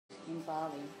in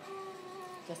Bali.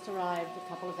 Just arrived a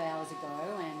couple of hours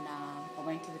ago, and I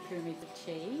went to the Pyramids of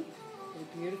Chi. There's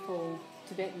a beautiful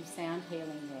Tibetan sound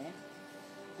healing there.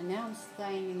 And now I'm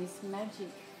staying in this magic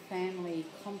family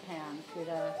compound with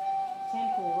a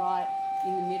temple right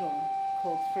in the middle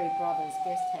called Three Brothers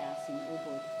Guest House in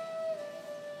Ubud.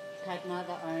 Padma,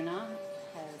 the owner,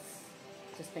 has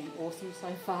just been awesome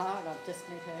so far, and I've just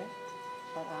met her.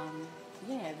 But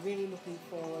yeah, really looking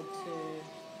forward to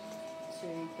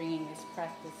bringing this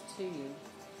practice to you.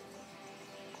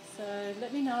 So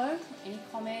let me know any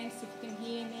comments, if you can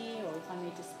hear me, or if I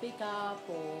need to speak up,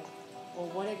 or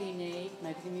whatever you need.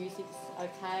 Maybe the music's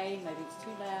okay, maybe it's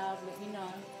too loud. Let me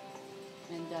know,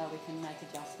 and we can make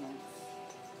adjustments.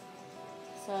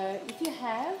 So if you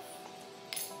have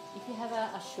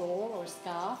a shawl or a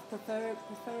scarf,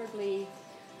 preferably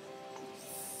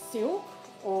silk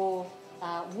or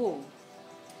wool,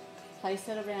 place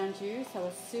that around you. So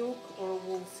a silk or a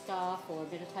wool scarf or a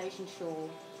meditation shawl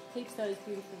keeps those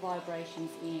beautiful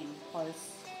vibrations in,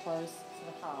 close to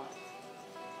the heart.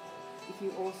 If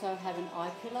you also have an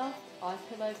eye pillow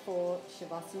for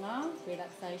Shavasana,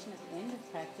 relaxation at the end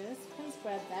of practice, please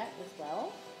grab that as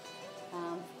well.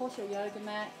 Of course, your yoga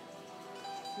mat,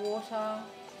 water,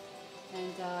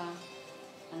 and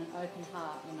an open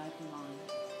heart and an open mind.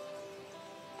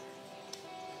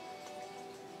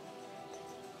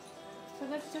 So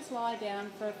let's just lie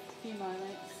down for a few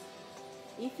moments.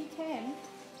 If you can,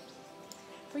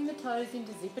 bring the toes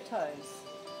into zipper toes.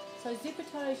 So zipper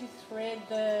toes, you thread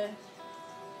the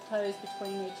toes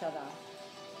between each other.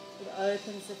 It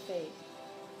opens the feet.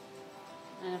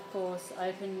 And of course,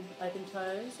 open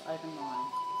toes, open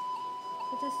mind.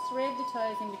 So just thread the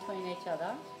toes in between each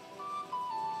other.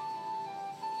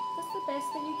 Just the best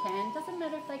that you can. Doesn't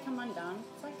matter if they come undone.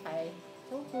 It's okay.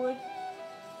 It's all good.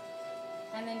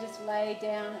 And then just lay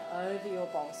down over your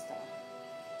bolster.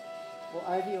 Or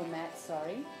over your mat,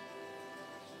 sorry.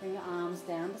 Bring your arms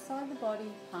down beside the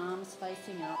body, palms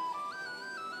facing up.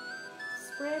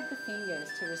 Spread the fingers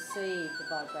to receive the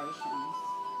vibrations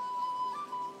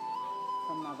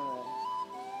from Mother Earth.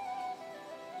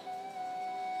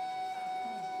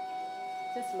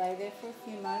 Okay. Just lay there for a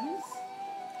few moments.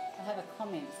 I have a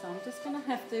comment, so I'm just going to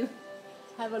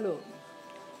have a look.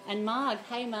 And Marg,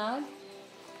 hey Marg.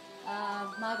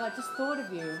 Marg, I just thought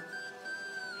of you.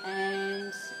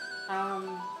 And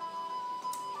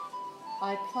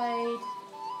I played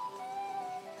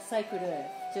Sacred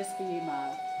Earth just for you,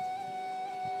 Marg.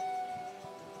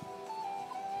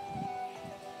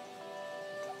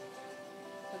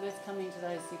 So let's come into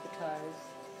those zipper toes.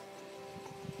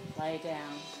 Lay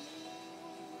down.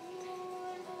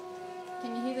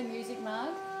 Can you hear the music,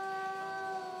 Marg?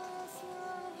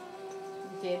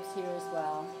 Deb's here as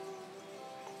well.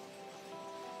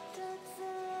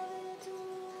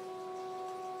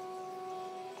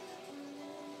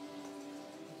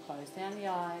 Close down the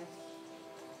eyes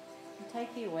and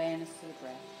take the awareness to the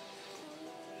breath.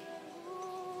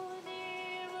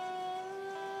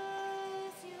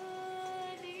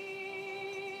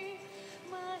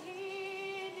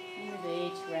 And with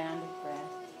each round of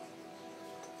breath,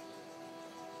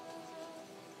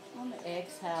 on the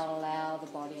exhale, allow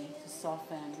the body to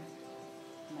soften,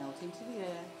 melt into the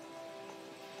earth.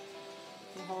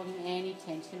 If you're holding any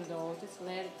tension at all, just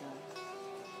let it go.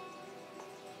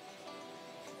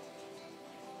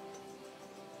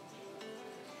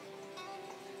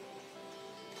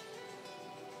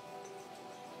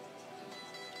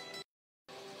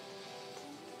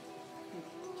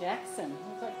 Jackson.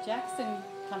 We've got Jackson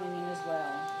coming in as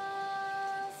well.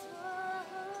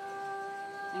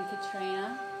 And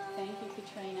Katrina. Thank you,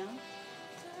 Katrina.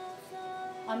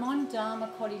 I'm on Dharma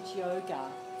Cottage Yoga,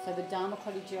 so the Dharma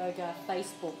Cottage Yoga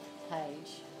Facebook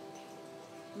page.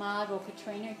 Marg or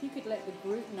Katrina, if you could let the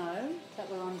group know that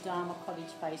we're on Dharma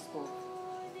Cottage Facebook.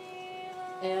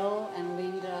 Elle and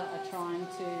Linda are trying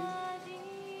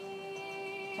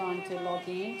to log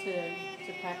in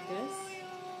to practice.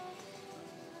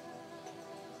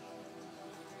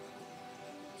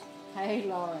 Hey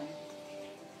Lauren.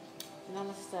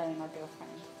 Namaste, my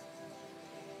girlfriend.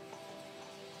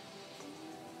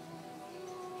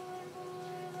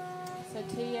 So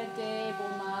Tia, Deb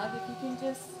or Marg, if you can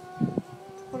just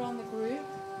put on the group.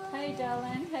 Hey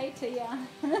darling, hey Tia.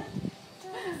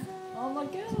 Oh my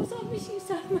girls, I miss you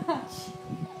so much.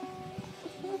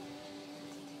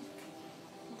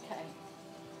 Okay.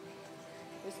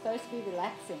 We're supposed to be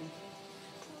relaxing.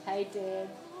 Hey Deb,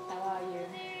 how are you?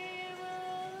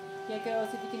 Yeah girls,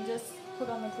 if you can just put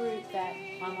on the group that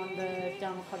I'm on the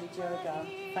Dharma Cottage Yoga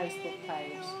Facebook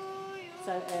page.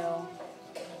 So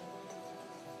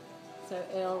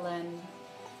Elle and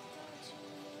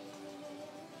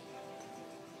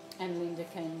and Linda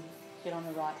can get on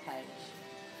the right page.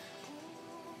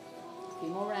 A few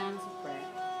more rounds of breath.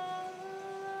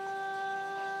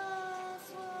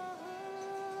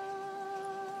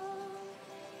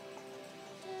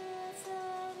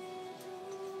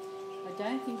 I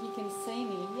don't think you can see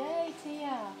me. Yay,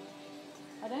 Tia!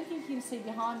 I don't think you can see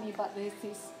behind me, but there's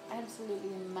this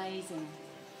absolutely amazing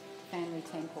family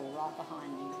temple right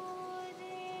behind me.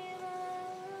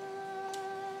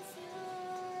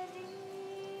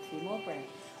 A few more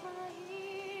breaths.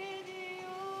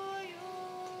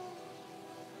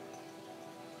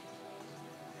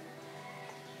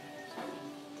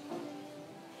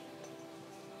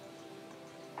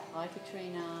 Hi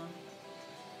Katrina.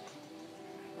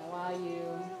 How are you?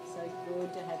 So good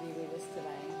to have you with us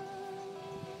today.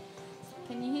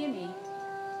 Can you hear me?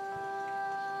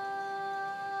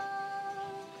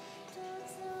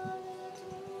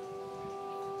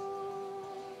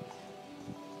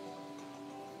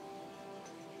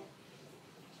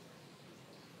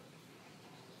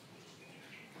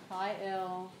 Hi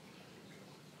Elle.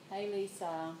 Hey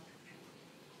Lisa.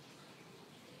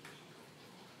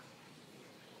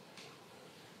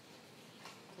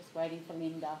 Just waiting for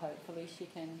Linda. Hopefully she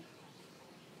can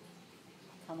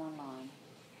come online.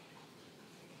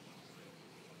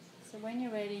 So when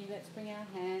you're ready, let's bring our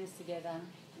hands together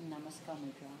in Namaskar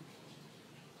Mudra.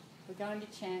 We're going to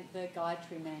chant the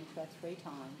Gayatri Mantra 3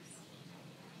 times.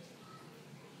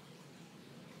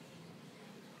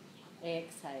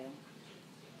 Exhale.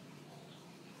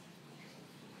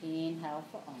 Inhale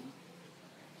for Om.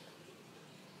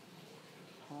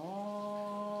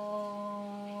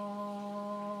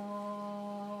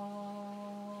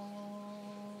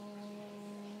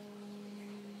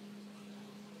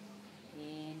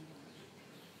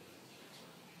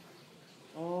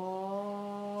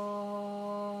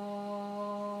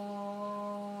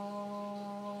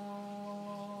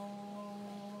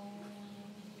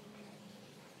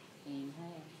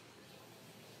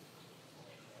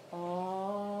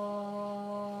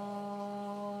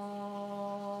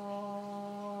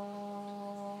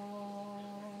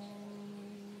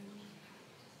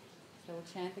 We'll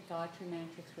chant the Gayatri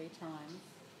Mantra 3 times.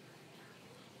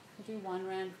 We'll do 1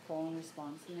 round of call and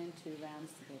response and then 2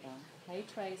 rounds together. Hey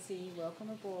Tracy, welcome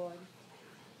aboard.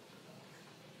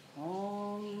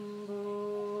 Om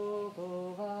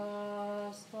Bhurvubhuva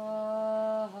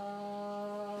Swaha.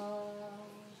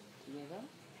 Together.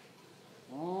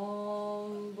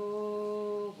 Om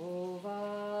Bhurvubhuva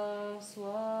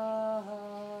Swaha.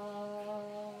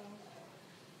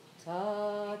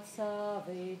 Tat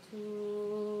Savitu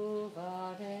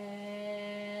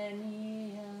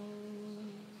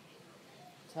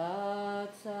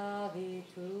Tat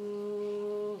Savitu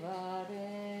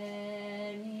Varenyam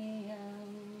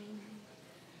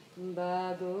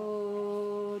Bhago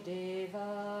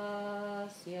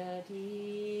Devasya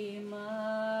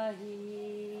Dhimahi.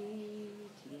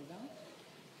 Together.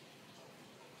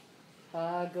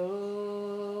 Bhago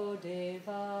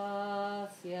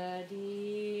Devasya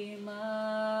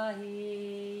Dhimahi.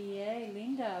 Yay,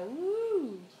 Linda. Woo!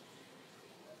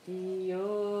 Diyo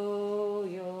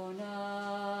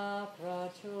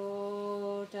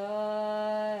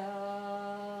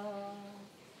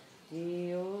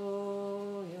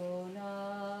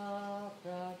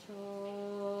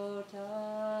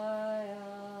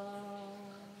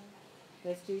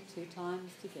Let's do 2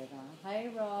 times together. Hey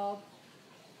Rob.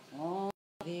 Om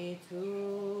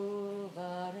Vitu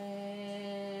Varenyam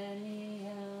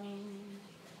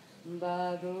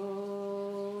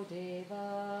Bhago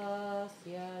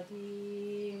Devasya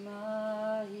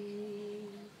Dhimahi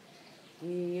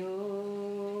Dhiyo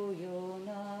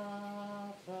Yona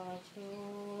Prachodaya.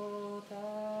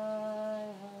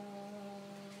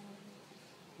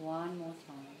 1 more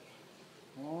time.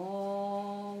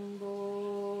 Om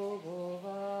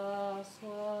Bhurvubhuva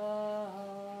Swaha.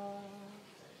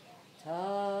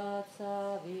 Tat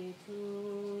Savitu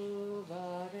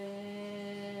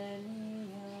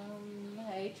Varenyam.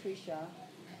 Hey Trisha.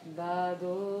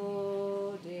 Bhago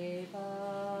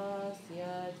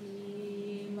Devasya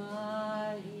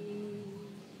Dhimahi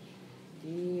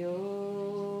Dhiyo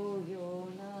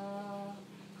Yona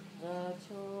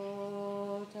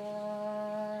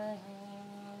Prachodaya.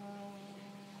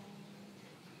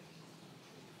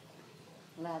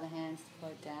 Allow the hands to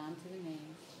float down to the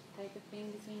knees. Take the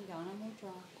fingers in Ghana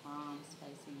Mudra, palms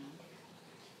facing up.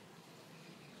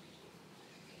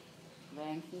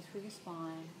 Lengthen through the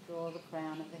spine, draw the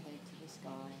crown of the head to the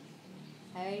sky.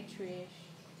 Hey Trish.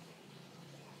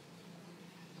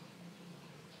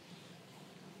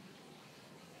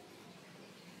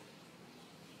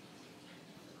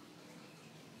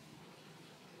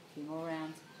 A few more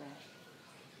rounds of breath.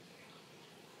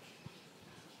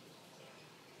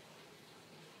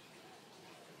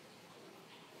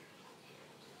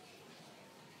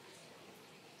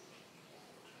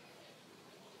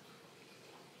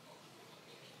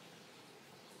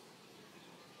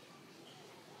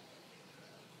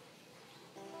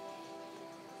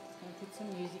 put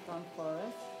some music on for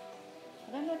us.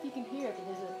 I don't know if you can hear it, but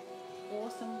there's an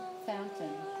awesome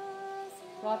fountain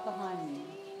right behind me.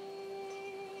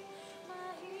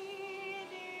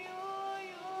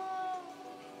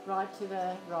 Right to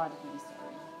the right of me,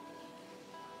 sorry.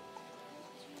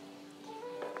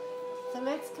 So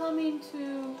let's come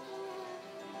into...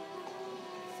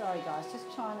 Sorry guys,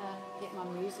 just trying to get my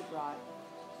music right.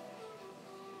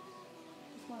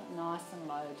 Just want it nice and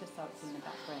low, just so it's in the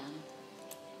background.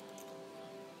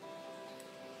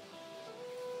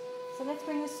 So let's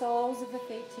bring the soles of the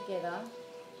feet together.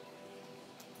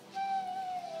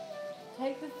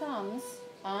 Take the thumbs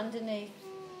underneath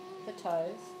the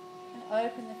toes and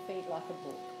open the feet like a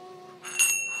book.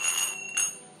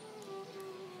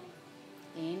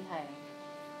 Inhale.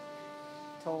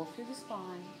 Tall through the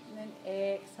spine, and then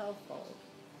exhale, fold.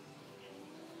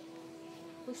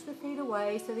 Push the feet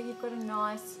away so that you've got a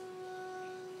nice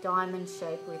diamond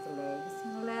shape with the legs,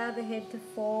 and allow the head to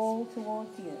fall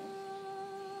towards you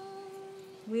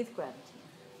with gravity.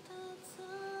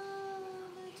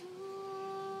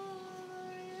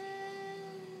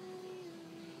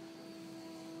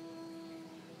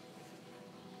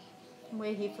 And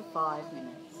we're here for 5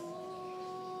 minutes.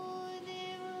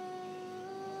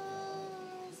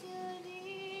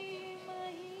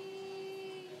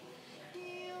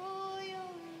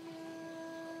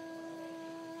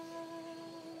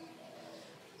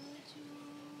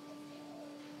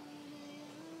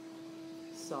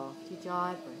 Soft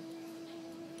Ujjayi breath,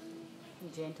 a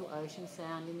gentle ocean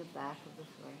sound in the back of the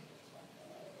throat.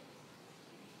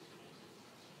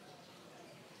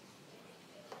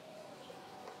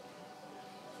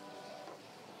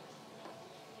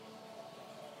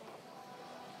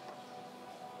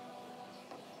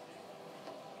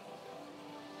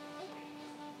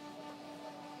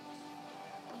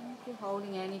 And if you're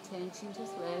holding any tension,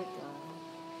 just let it go.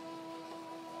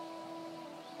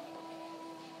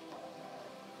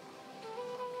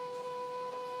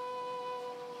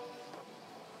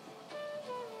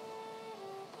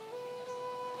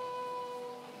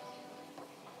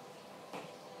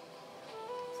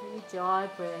 Ujjayi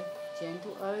breath,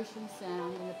 gentle ocean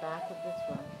sound in the back of the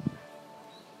throat.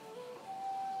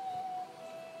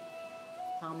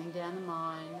 Calming down the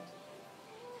mind,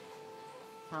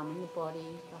 calming the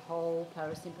body, the whole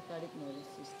parasympathetic nervous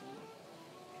system.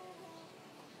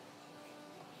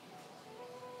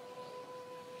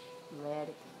 Let it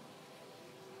go.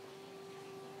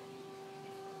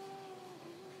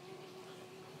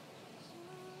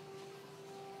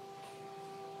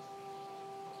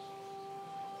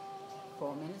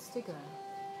 Four minutes to go.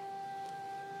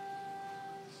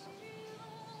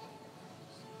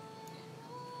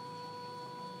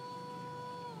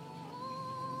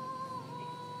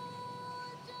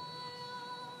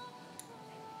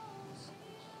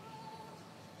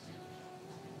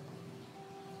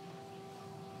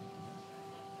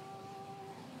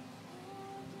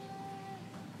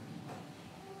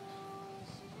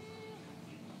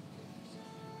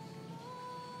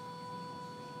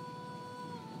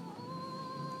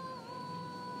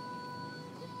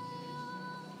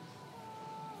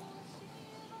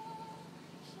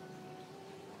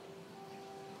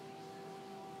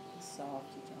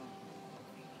 Soft Ujjayi.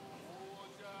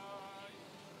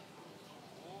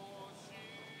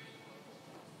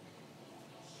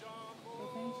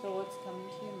 If any thoughts come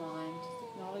into your mind, just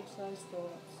acknowledge those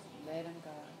thoughts, let them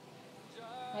go.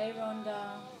 Hey Rhonda.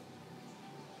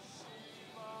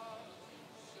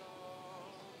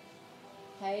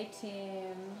 Hey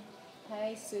Tim.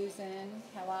 Hey Susan.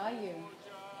 How are you?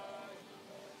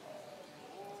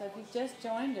 So if you've just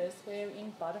joined us, we're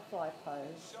in butterfly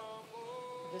pose.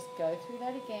 Just go through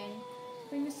that again.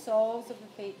 Bring the soles of the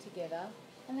feet together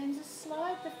and then just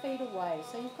slide the feet away.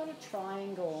 So you've got a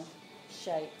triangle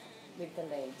shape with the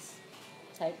legs.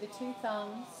 Take the two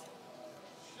thumbs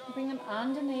and bring them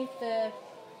underneath the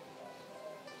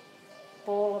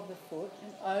ball of the foot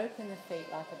and open the feet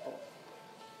like a book.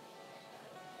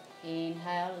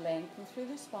 Inhale, lengthen through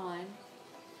the spine,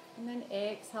 and then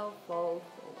exhale, fold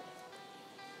forward.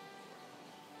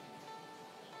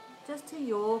 Just to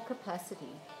your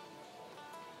capacity.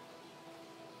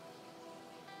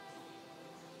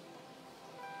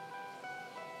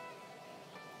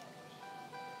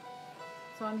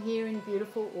 So I'm here in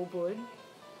beautiful Ubud.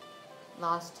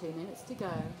 Last 2 minutes to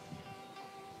go.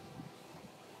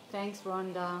 Thanks,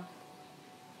 Rhonda.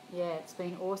 Yeah, it's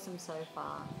been awesome so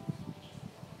far.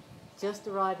 Just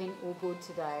arrived in Ubud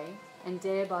today. And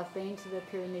Deb, I've been to the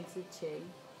Pyramids of Chi.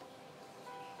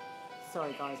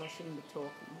 Sorry guys, I shouldn't be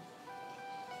talking.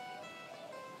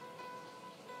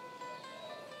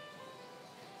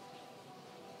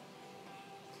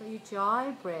 So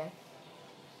Ujjayi breath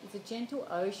There's a gentle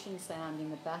ocean sound in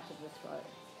the back of the throat.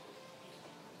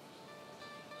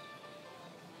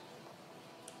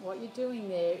 What you're doing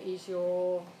there is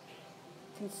you're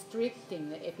constricting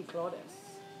the epiglottis,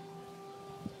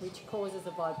 which causes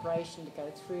a vibration to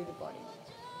go through the body,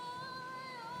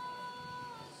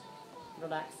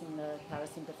 relaxing the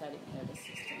parasympathetic nervous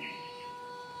system.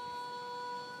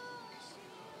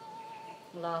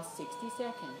 Last 60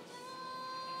 seconds.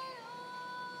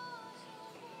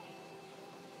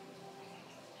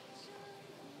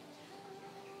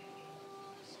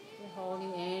 If you're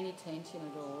holding any tension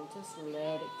at all, just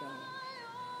let it go.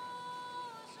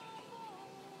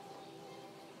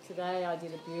 Today I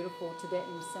did a beautiful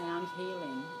Tibetan sound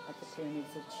healing at the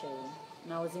Pyramids of Chi,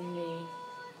 and I was in the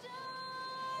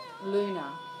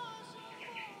lunar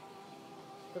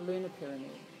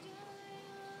pyramid,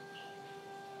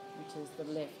 which is the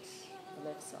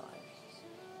left side.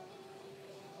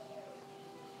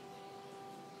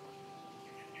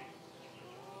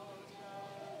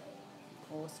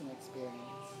 Awesome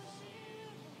experience.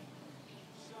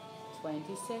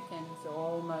 20 seconds,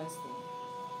 almost there.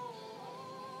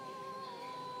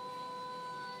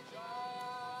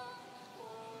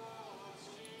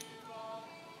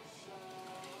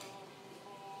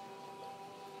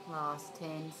 Last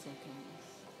 10 seconds.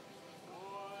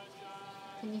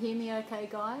 Can you hear me okay,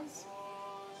 guys?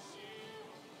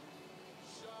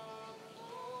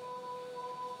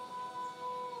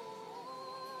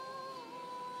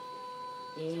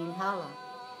 Inhale.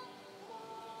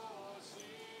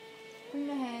 Bring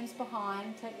the hands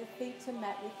behind, take your feet to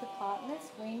mat width apart. Let's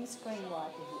wing screen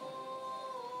wiper here.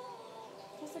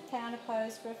 Just a counter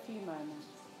pose for a few moments.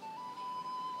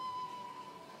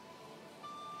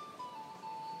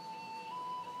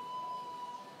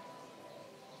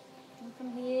 And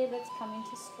from here, let's come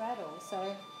into straddle.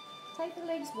 So take the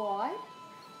legs wide,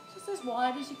 just as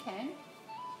wide as you can.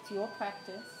 It's your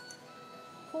practice.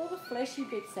 Pull the fleshy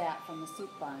bits out from the sit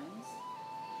bones.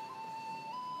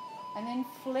 And then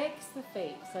flex the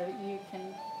feet so that you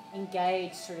can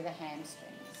engage through the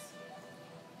hamstrings.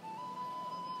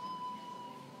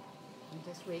 I'm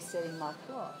just resetting my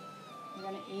clock. I'm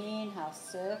going to inhale,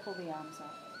 circle the arms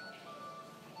up.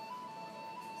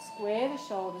 Square the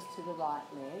shoulders to the right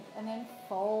leg and then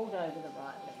fold over the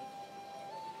right leg.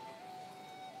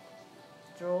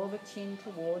 Draw the chin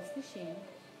towards the shin.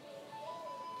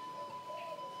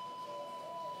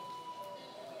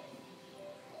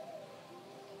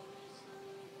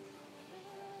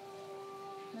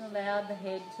 And allow the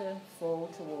head to fall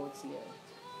towards the earth.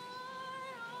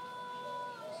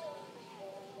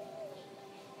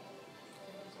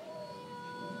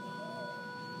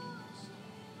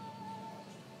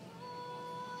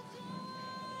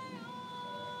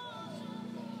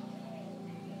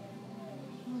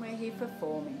 We're here for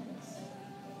 4 minutes.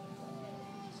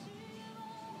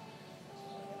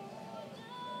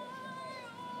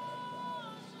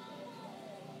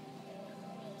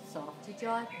 Soft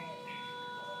Jai.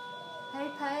 Hey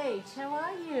Paige, how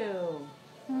are you?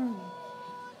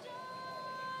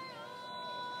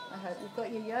 I hope you've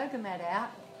got your yoga mat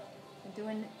out. We're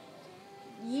doing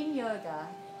yin yoga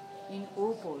in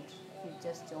Ubud, if you've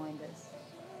just joined us.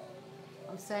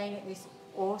 I'm staying at this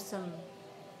awesome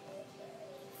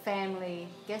family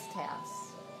guest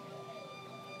house.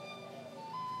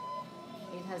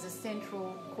 It has a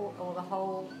central court, or the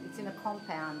whole, it's in a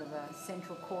compound of a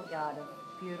central courtyard of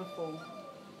beautiful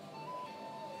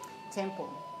temple.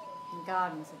 And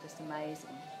gardens are just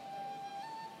amazing.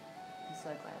 I'm so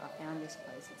glad I found this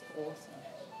place, it's awesome.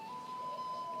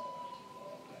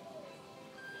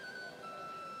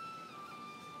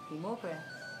 A few more breaths.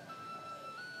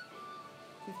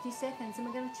 50 seconds and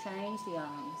we're going to change the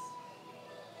arms.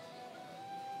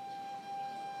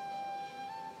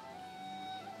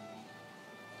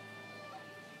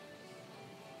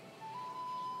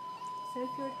 So if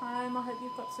you're at home, I hope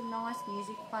you've got some nice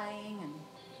music playing,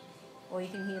 or you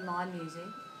can hear my music.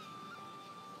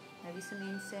 Maybe some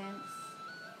incense.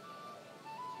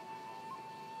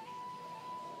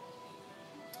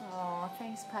 Oh,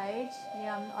 thanks, Paige.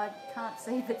 Yeah, I can't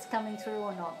see if it's coming through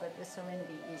or not, but the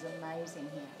serenity is amazing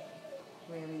here.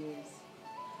 It really is.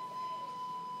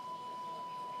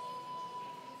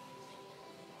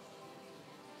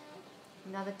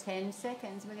 Another 10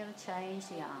 seconds, we're going to change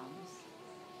the arms.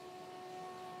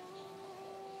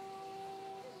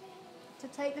 So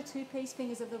take the 2 peace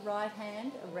fingers of the right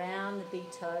hand around the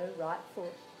big toe, right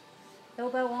foot.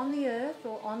 Elbow on the earth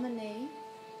or on the knee.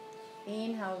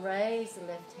 Inhale, raise the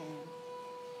left hand.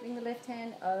 Bring the left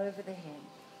hand over the head.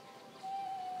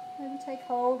 Maybe take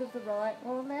hold of the right,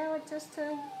 or allow it just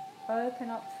to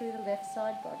open up through the left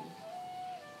side body.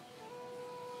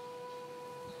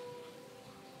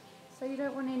 So you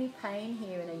don't want any pain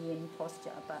here in a yin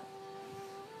posture, but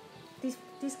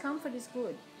discomfort is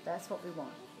good. That's what we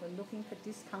want. We're looking for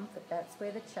discomfort. That's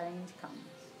where the change comes.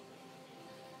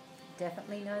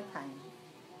 Definitely no pain.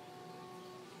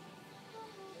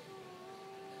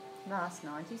 Last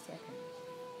 90 seconds.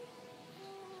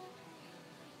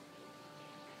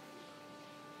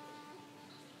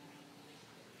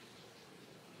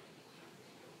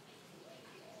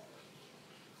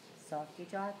 Soft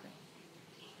ujjayi breath.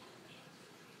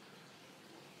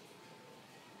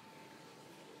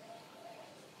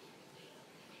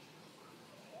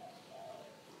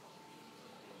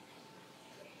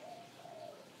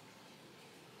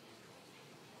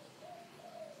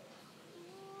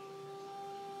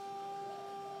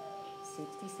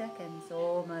 60 seconds,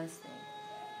 almost there.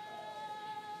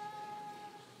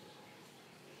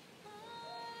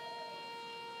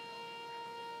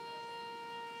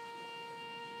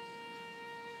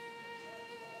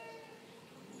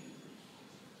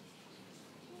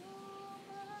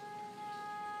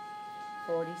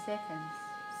 Forty seconds.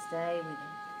 Stay with it.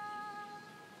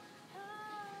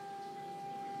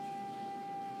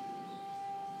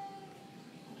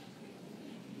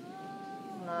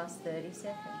 Last 30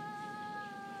 seconds.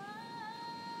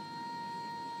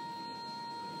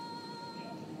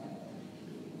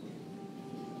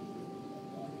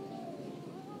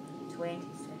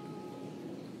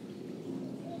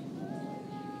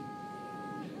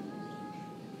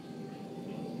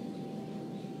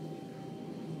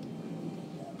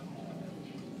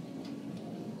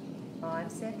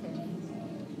 Seconds.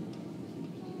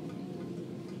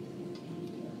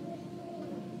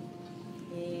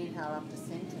 Inhale up to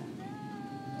center.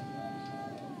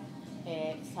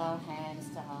 Exhale, hands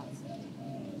to heart center.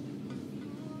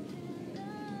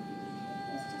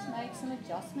 Let's just make some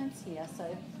adjustments here.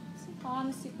 So calm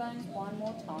the sit bones one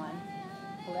more time.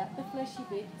 Pull out the fleshy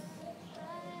bits.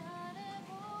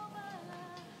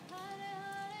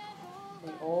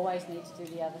 We always need to do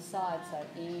the other side. So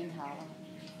inhale.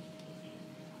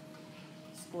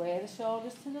 Square the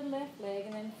shoulders to the left leg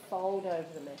and then fold over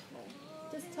the left leg.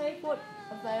 Just take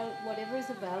whatever is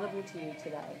available to you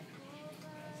today.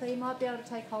 So you might be able to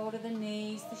take hold of the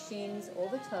knees, the shins or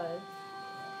the toes.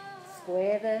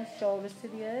 Square the shoulders to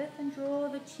the earth and draw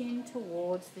the chin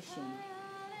towards the shin.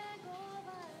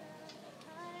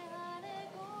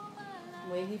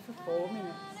 We're here for 4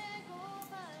 minutes.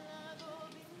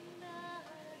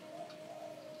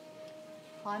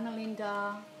 Hi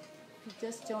Melinda. You've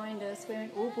just joined us. We're in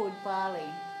Ubud, Bali.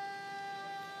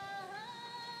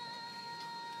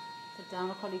 The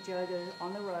Dharma Cottage Yoga is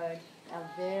on the road, our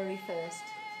very first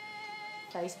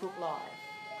Facebook Live.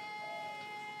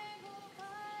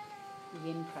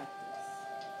 Yin practice.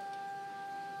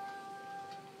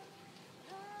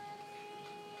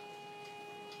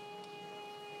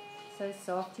 So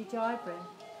soft ujjayi breath.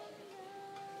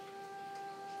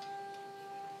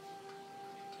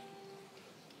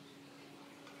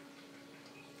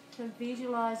 So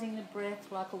visualizing the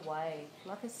breath like a wave,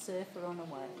 like a surfer on a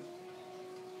wave.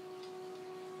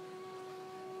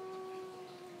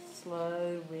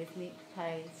 Slow, rhythmic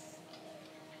pace.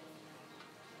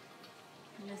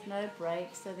 And there's no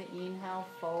break, so the inhale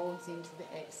folds into the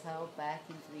exhale, back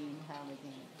into the inhale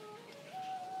again.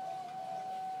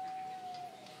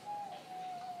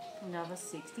 Another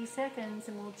 60 seconds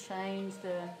and we'll change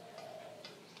the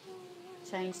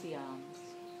arms.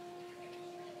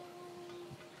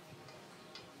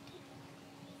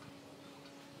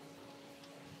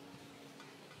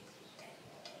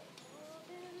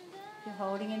 If you're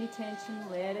holding any tension,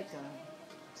 let it go.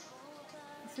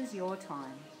 This is your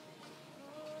time.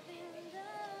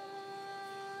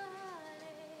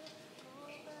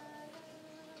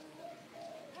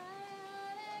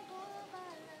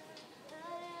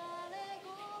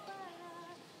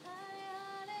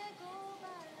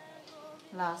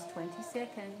 Last 20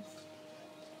 seconds.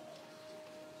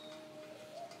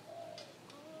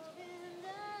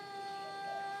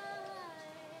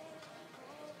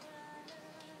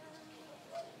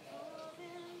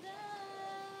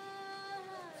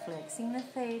 Flexing the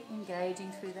feet,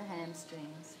 engaging through the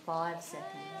hamstrings. 5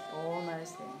 seconds,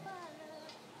 almost there.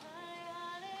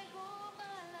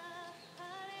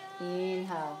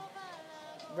 Inhale.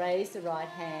 Raise the right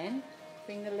hand.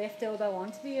 Bring the left elbow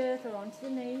onto the earth or onto the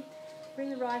knee. Bring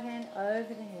the right hand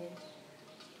over the head.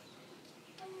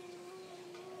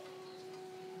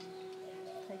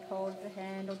 Take hold of the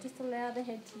hand or just allow the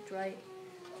head to drape.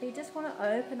 So you just want to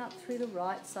open up through the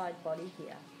right side body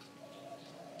here.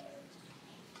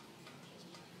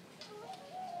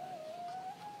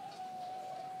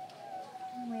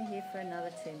 And we're here for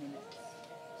another 2 minutes.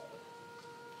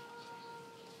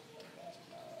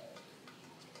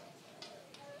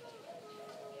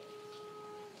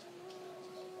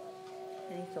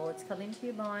 thoughts come into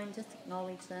your mind, just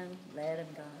acknowledge them, let them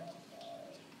go.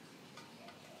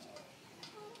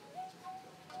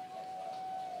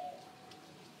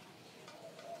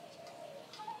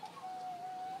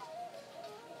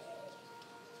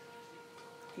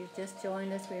 If you've just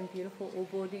joined us, we're in beautiful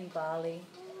Ubud in Bali.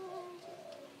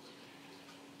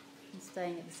 I'm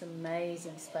staying at this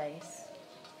amazing space.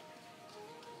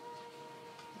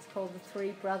 It's called the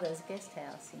Three Brothers Guest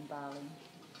House in Bali.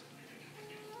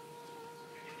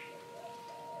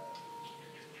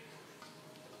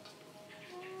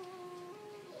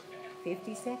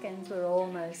 "50 seconds, we're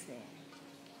almost there."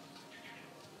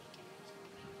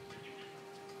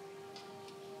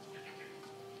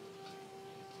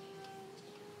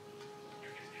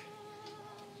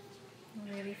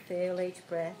 Really feel each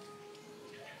breath.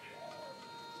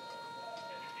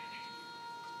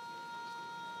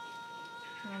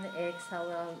 On the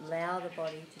exhale, allow the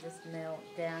body to just melt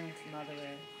down into Mother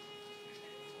Earth.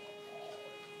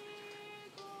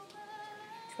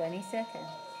 20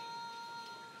 seconds.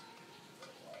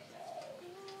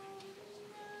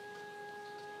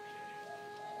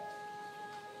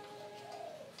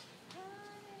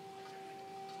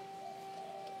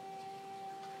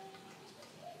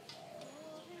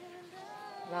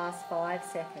 Last 5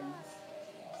 seconds.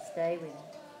 Stay with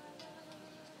it.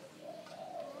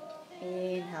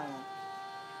 Inhale.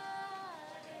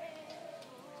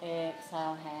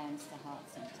 Exhale, hands to heart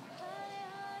center.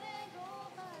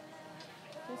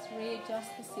 Just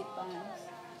readjust the sit bones.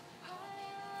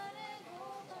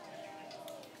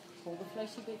 Pull the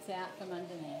fleshy bits out from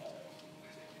underneath.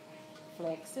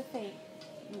 Flex the feet.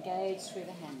 Engage through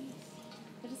the hands.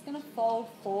 We're just going to fold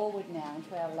forward now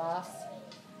into our last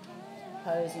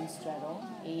pose in straddle.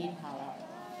 Inhale up.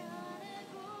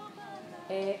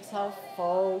 Exhale,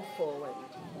 fold forward.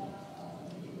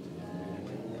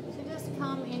 So just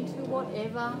come into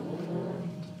whatever.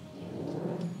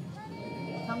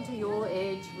 Come to your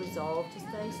edge, resolve to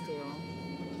stay still.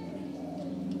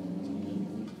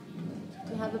 If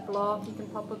you have a block, you can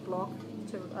pop a block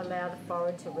to allow the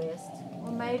forehead to rest.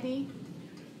 Or maybe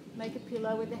make a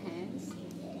pillow with the hands.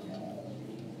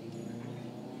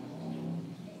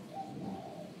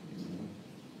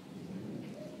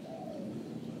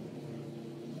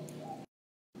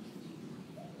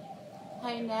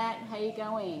 Hey Nat, how you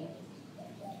going?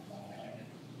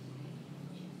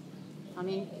 I'm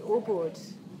in Ubud.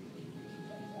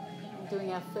 I'm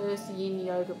doing our first yin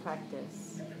yoga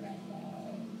practice.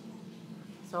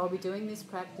 So I'll be doing this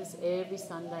practice every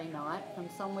Sunday night from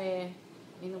somewhere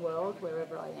in the world,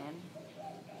 wherever I am,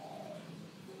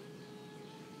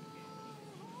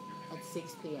 at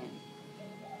 6 p.m.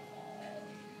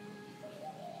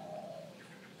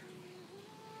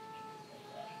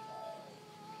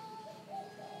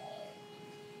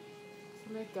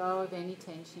 Let go of any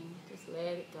tension, just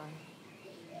let it go.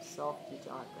 Soft ujjayi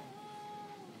breath.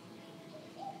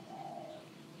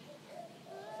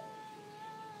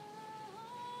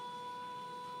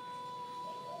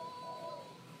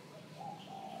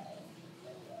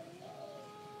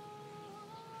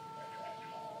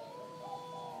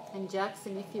 And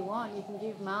Jackson, if you want, you can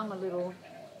give Mum a little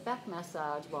back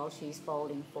massage while she's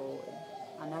folding forward.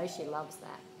 I know she loves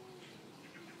that.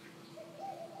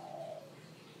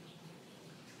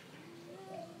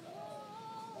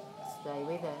 Stay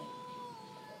with it.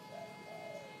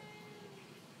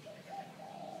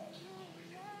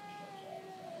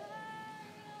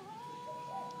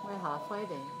 We're halfway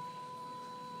there.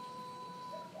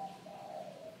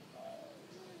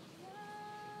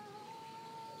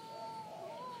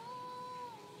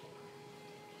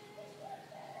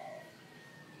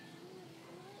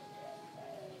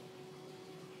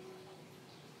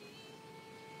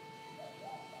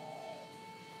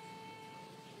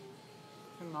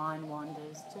 The mind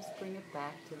wanders, just bring it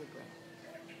back to the breath.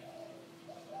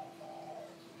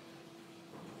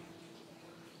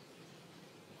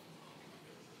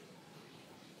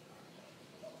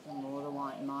 The more the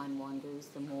mind wanders,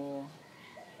 the more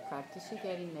practice you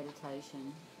get in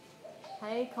meditation.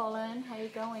 Hey Colin, how you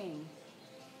going?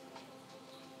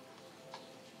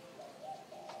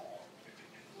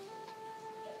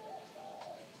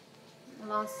 The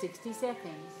last 60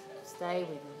 seconds. Stay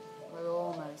with it. We're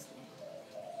almost there.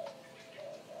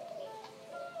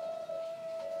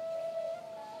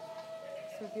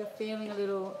 So if you're feeling a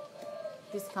little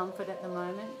discomfort at the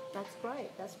moment, that's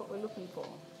great. That's what we're looking for.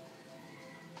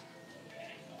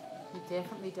 You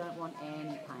definitely don't want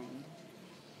any pain.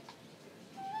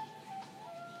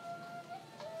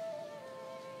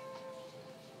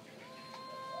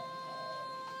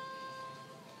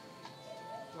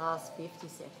 Last 50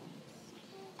 seconds.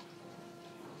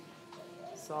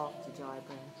 Soft ujjayi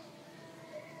breath.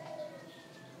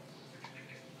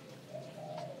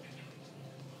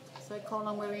 So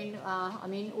Colin,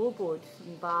 I'm in Ubud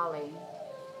in Bali,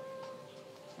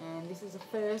 and this is the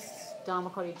first Dharma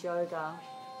Cottage yoga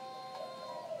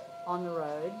on the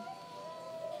road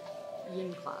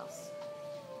yin class.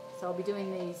 So I'll be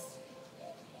doing these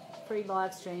free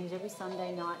live streams every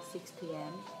Sunday night 6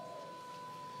 p.m.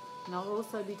 and I'll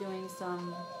also be doing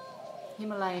some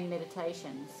Himalayan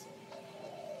meditations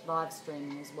live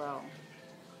streaming as well.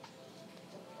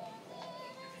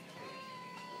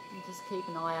 And just keep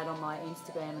an eye out on my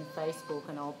Instagram and Facebook,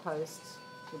 and I'll post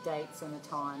the dates and the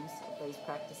times of these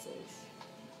practices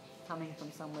coming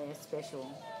from somewhere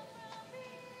special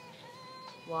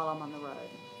while I'm on the road.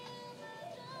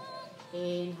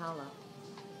 Inhale up.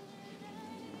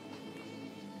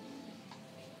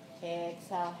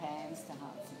 Exhale, hands to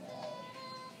heart center.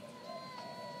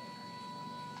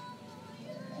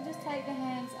 And just take the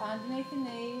hands underneath the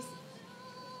knees.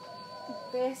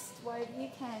 The best way that you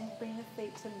can, bring the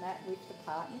feet to mat width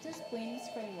apart and just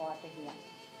windscreen wiper here.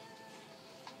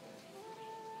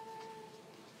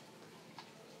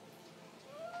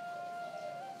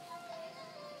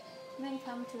 And then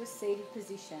come to a seated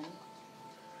position.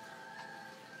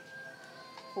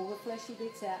 Pull the fleshy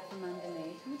bits out from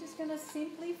underneath. We're just going to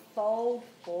simply fold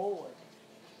forward.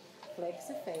 Flex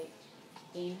the feet.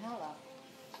 Inhale up.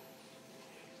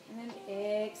 And then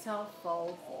exhale,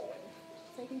 fold forward.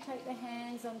 So you can take the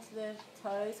hands onto the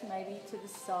toes, maybe to the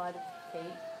side of the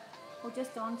feet, or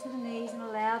just onto the knees, and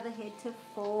allow the head to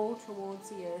fall towards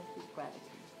the earth with gravity.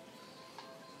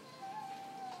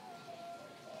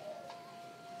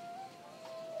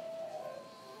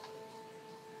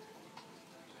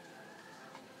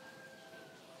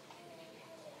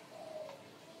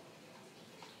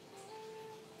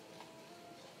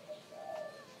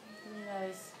 Giving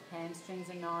those hamstrings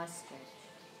a nice stretch.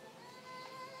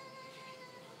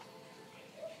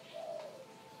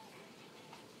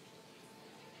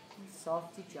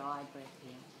 Soft Ujjayi breath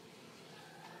here.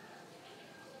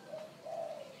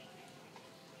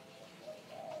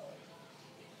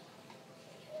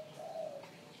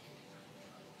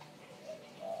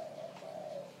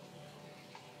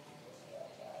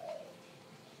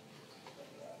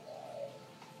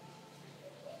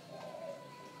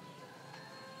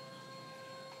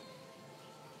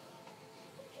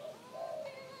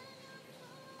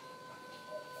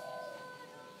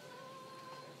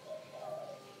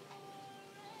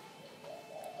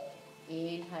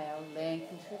 Inhale,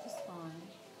 lengthen through the spine.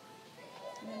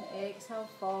 And then exhale,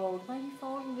 fold. Maybe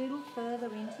fold a little further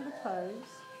into the pose.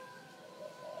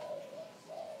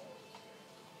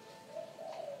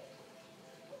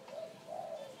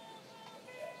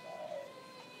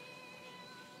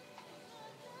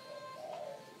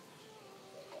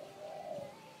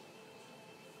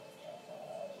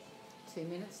 Two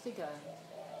minutes to go.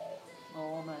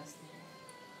 Almost.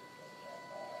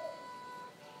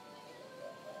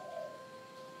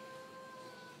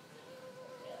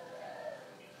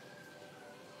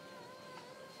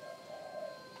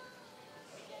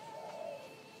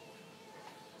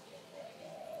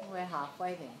 We're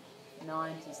halfway there,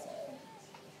 90 seconds.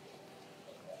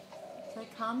 So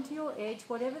come to your edge,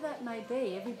 whatever that may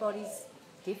be. Everybody's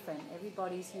different,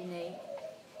 everybody's unique.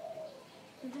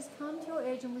 So just come to your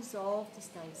edge and resolve to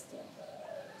stay still.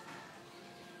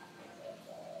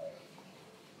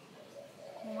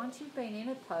 And once you've been in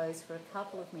a pose for a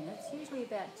couple of minutes, usually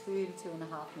about 2 to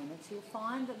 2.5 minutes, you'll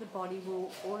find that the body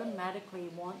will automatically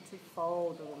want to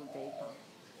fold a little deeper.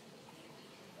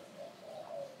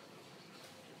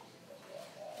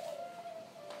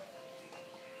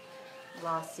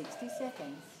 Last 60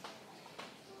 seconds.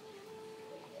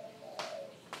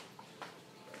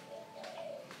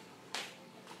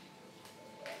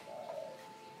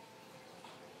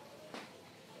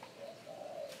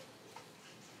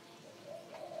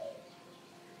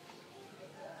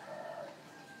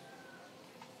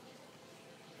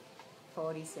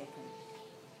 Forty seconds.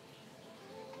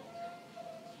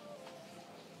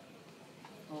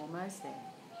 Almost there.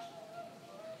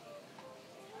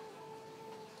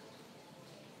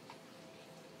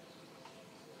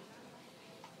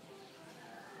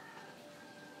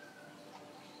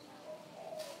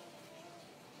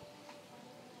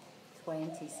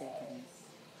 Twenty seconds.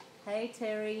 Hey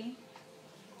Terry.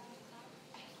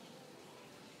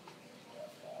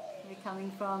 We're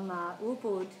coming from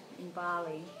Ubud in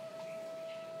Bali.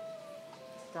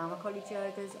 Dharma Cottage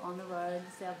Yoga's on the road.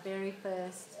 It's our very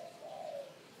first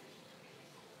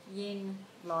yin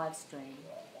live stream.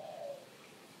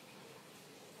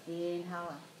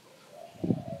 Inhale.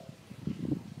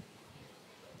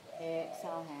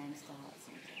 Exhale, hands to heart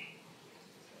center.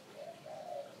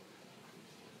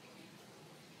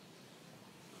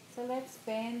 So let's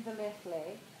bend the left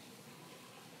leg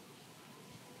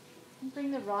And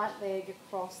bring the right leg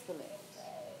across the left.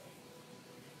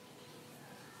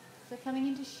 So coming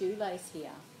into shoelace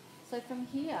here. So from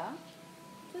here,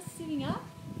 just sitting up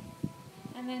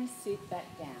and then sit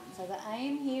back down. So the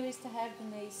aim here is to have the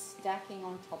knees stacking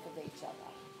on top of each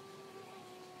other.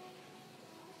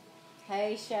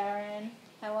 Hey Sharon,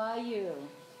 how are you?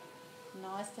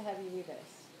 Nice to have you with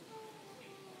us.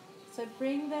 So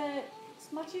bring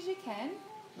as much as you can,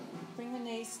 bring the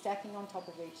knees stacking on top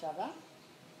of each other.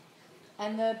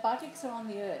 And the buttocks are on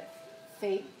the earth,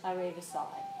 feet are either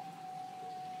side.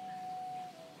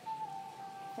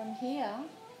 From here,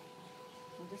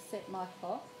 I'll just set my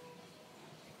clock.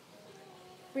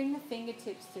 Bring the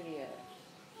fingertips to the earth.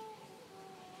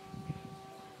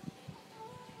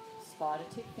 Spider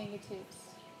tip fingertips.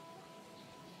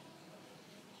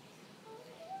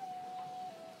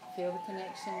 Feel the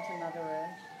connection to Mother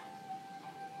Earth.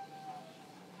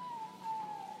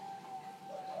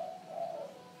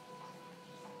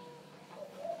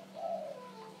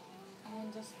 And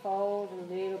then just fold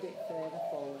a little bit further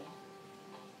forward.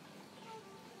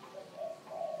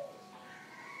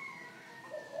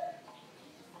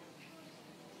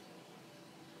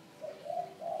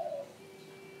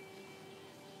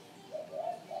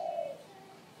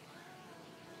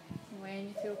 When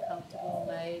you feel comfortable,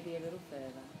 maybe a little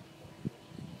further.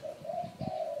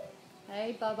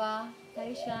 Hey Baba,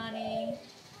 hey Shani.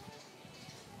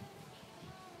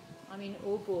 I'm in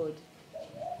Ubud.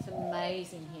 It's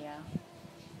amazing here.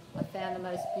 I found the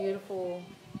most beautiful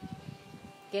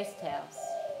guest house.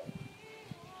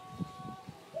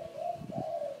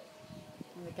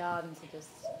 And the gardens are just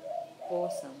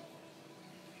awesome.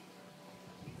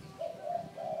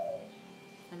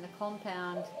 And the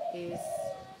compound is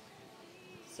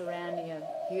surrounding a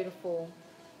beautiful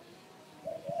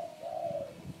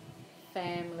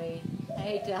family.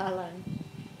 Hey darling,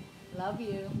 love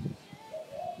you.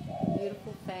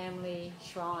 Beautiful family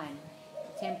shrine,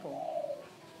 temple.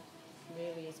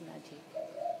 Really is magic.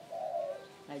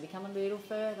 Maybe come a little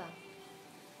further.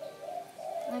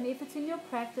 And if it's in your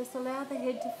practice, allow the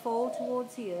head to fall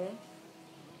towards the earth.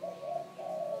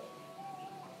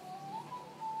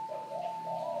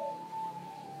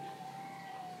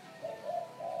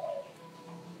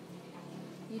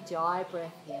 Ujjayi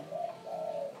breath here.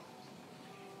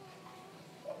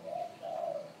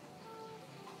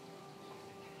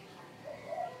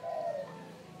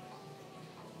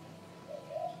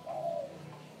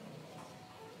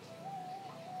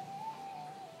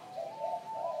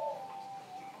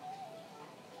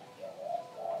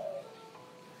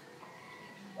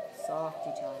 Soft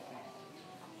Ujjayi breath.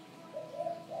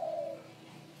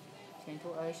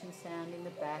 Gentle ocean sound in the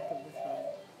back of the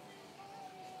throat.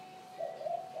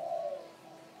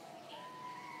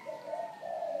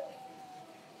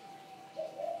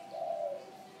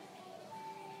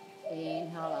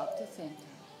 Inhale up to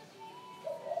center.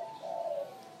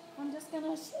 I'm just going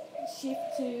to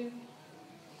shift to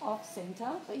off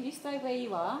center, but you stay where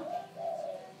you are.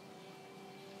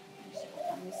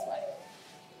 Come this way.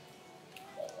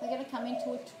 We're going to come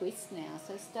into a twist now,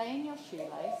 so stay in your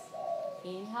shoelace.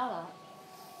 Inhale up.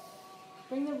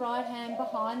 Bring the right hand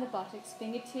behind the buttocks,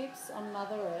 fingertips on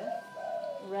Mother Earth.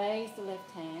 Raise the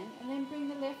left hand, and then bring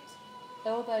the left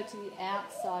elbow to the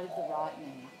outside of the right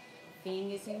knee.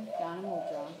 Fingers in Jhana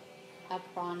Mudra, our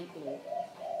pranic loop.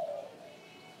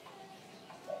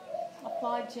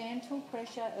 Apply gentle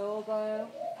pressure, elbow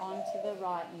onto the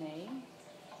right knee.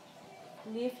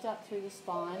 Lift up through the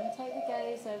spine and take the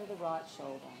gaze over the right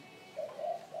shoulder.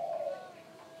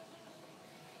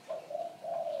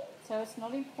 So it's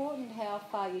not important how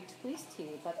far you twist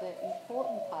here, but the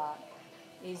important part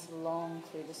is long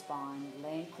through the spine,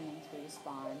 lengthening through the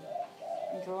spine,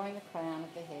 and drawing the crown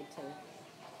of the head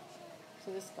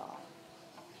to the sky.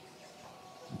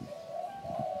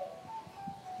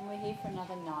 And we're here for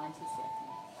another 90 seconds.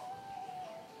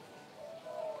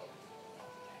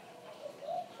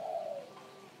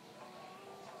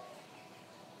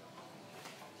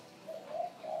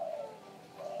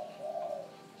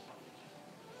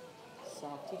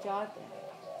 Soft Ujjayi breath.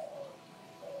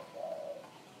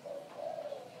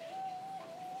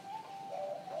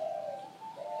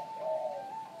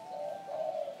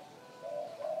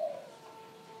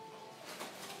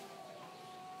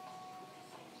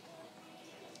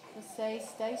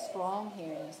 Stay strong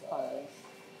here in this pose.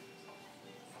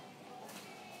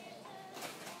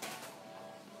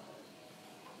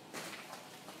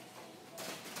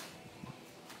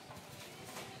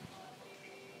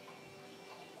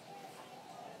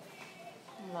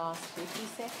 Last 50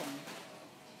 seconds.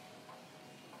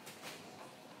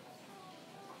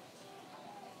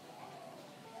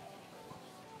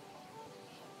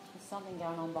 something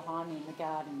going on behind me in the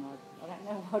garden. I don't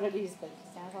know what it is, but it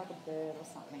sounds like a bird or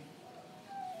something.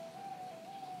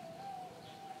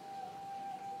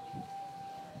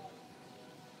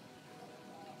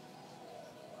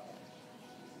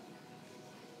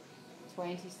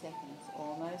 "20 seconds,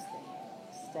 almost there.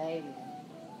 Stay with it.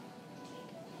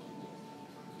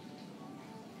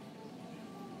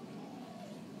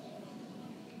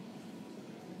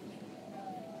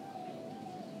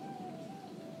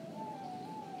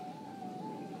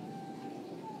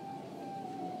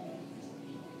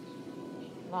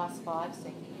 Last 5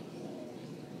 seconds.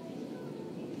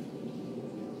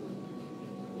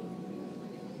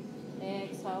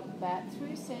 Exhale back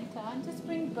through centre and just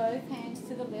bring both hands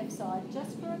to the left side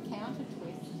just for a counter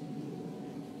twist.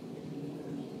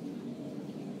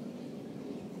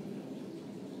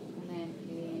 And then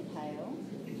inhale.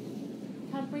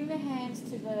 Come bring the hands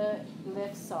to the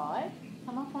left side.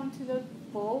 Come up onto the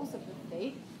balls of the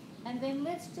feet. And then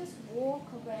let's just walk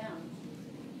around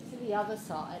to the other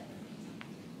side.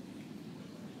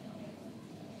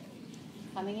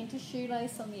 Coming into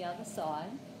shoelace on the other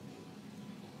side.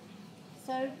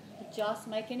 So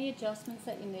make any adjustments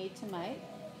that you need to make.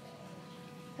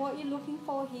 What you're looking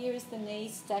for here is the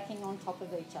knees stacking on top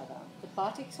of each other. The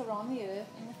buttocks are on the earth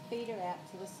and the feet are out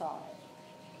to the side.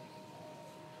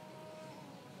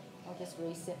 I'll just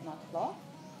reset my clock.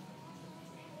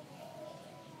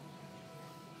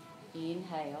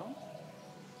 Inhale.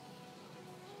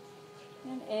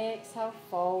 And exhale,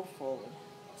 fold forward.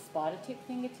 Spider tip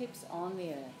fingertips on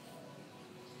the earth.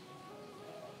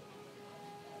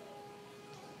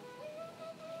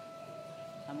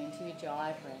 Come into your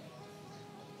jai breath.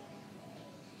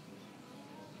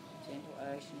 Gentle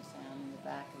ocean sound in the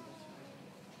back of the throat.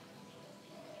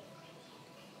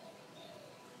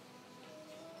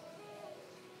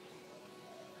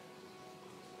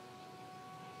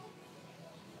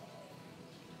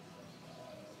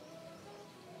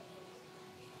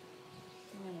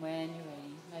 And then when you're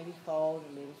ready, maybe fold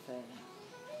a little further.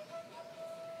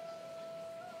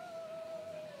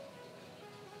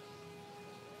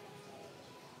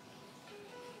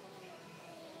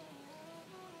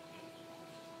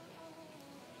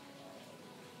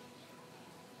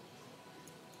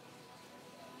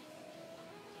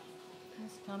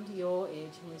 Just come to your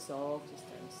edge and resolve to stay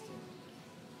still.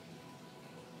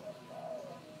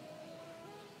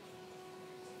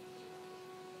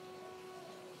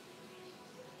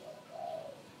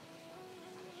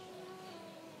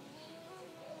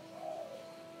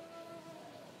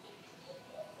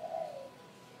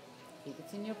 If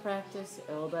it's in your practice,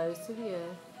 elbows to the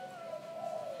earth.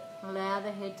 Allow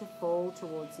the head to fall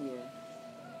towards the earth.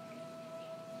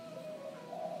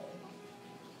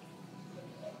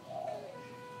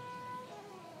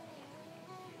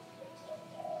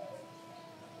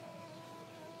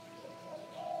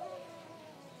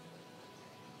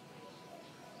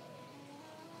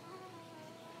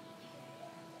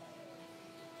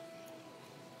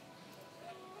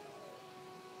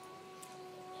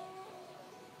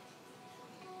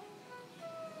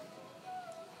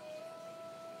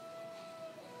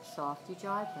 Soft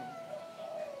ujjayi breath.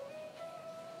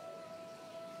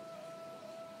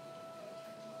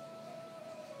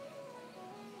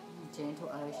 Gentle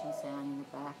ocean sound in the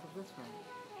back of the throat.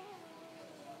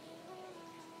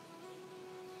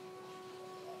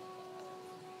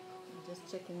 I'm just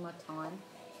checking my time.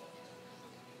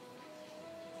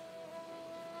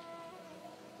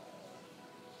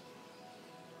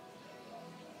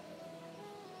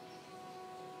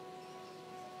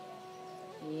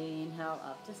 Inhale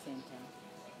up to center.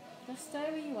 Just stay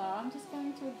where you are. I'm just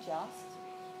going to adjust.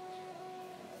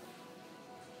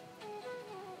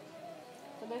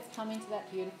 So let's come into that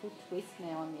beautiful twist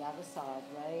now on the other side.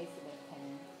 Raise the left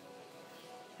hand.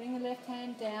 Bring the left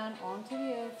hand down onto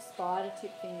the earth, spider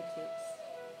tip fingertips.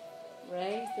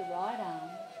 Raise the right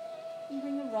arm and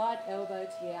bring the right elbow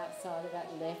to the outside of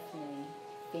that left knee.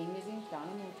 Fingers in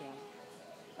Dharma mudra.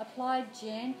 Apply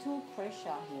gentle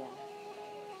pressure here.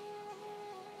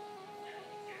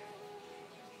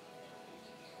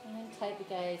 And then take the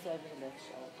gaze over the left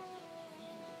shoulder.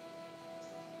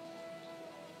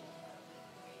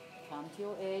 Come to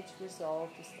your edge, resolve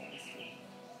to stay still.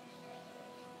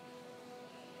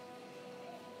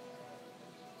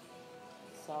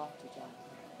 Soft ujjayi.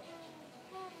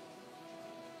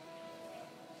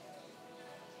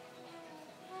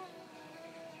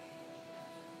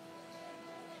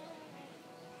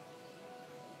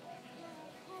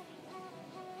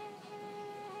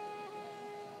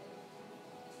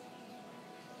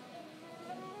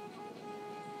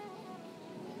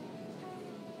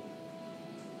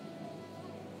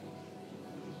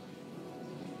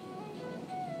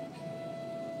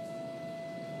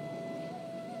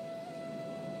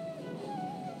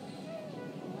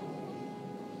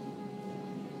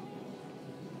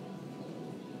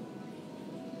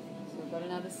 Got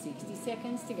another 60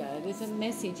 seconds to go. There's a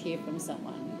message here from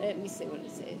someone. Let me see what it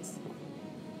says.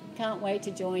 Can't wait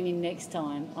to join in next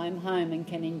time. I'm home and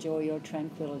can enjoy your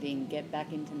tranquility and get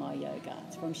back into my yoga.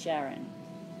 It's from Sharon.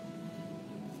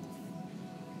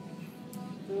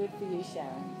 Good for you,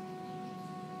 Sharon.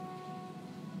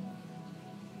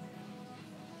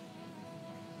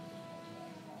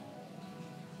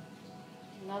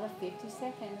 Another 50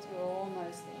 seconds. We're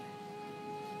almost there.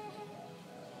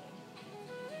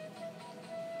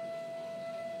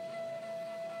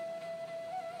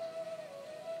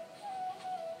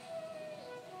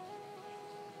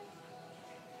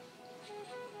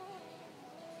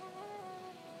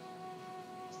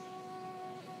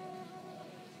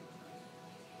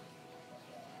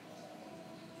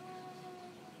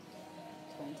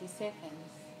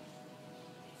 Seconds.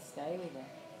 Stay with it.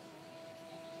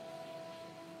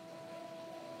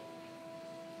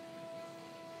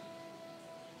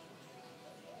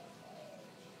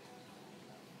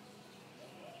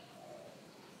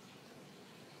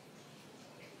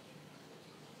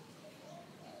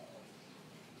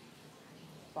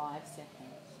 Five seconds.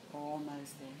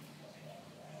 Almost there.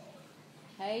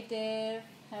 Hey Dev,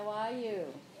 how are you?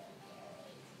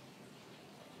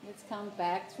 Let's come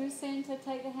back through centre,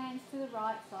 take the hands to the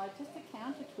right side, just a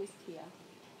counter twist here.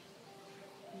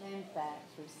 And then back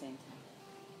through centre.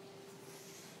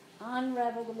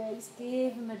 Unravel the legs,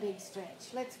 give them a big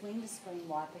stretch. Let's windscreen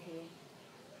wiper here.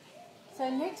 So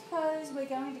next pose we're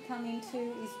going to come into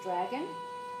is dragon.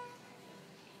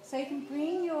 So you can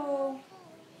bring you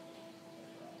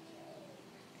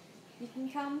can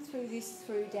come through this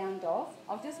through down dog.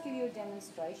 I'll just give you a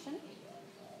demonstration.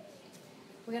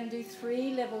 We're going to do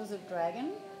 3 levels of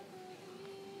dragon.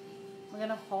 We're going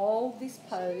to hold this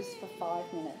pose for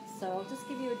 5 minutes. So I'll just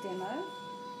give you a demo.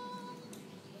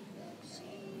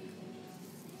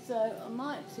 So I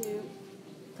might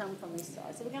come from this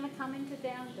side. So we're going to come into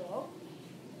down dog.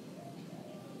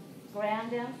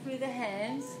 Ground down through the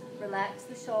hands. Relax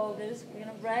the shoulders. We're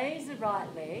going to raise the right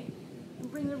leg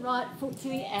and bring the right foot to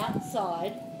the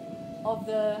outside of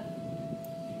the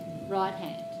right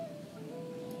hand.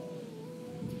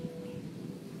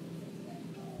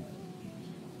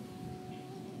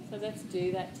 So let's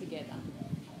do that together.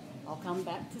 I'll come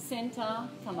back to centre,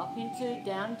 come up into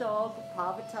down dog,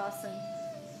 Parvatasana.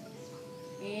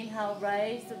 Inhale,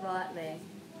 raise the right leg.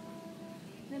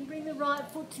 Then bring the right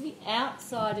foot to the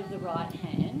outside of the right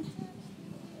hand.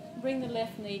 Bring the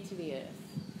left knee to the earth.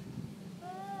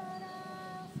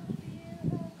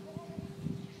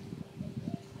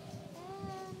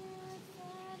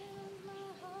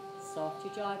 Soft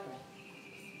Ujjayi breath.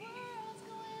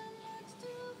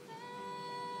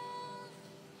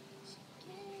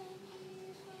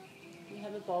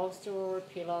 Have a bolster or a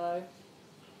pillow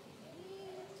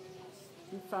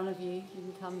in front of you. You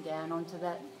can come down onto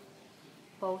that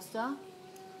bolster,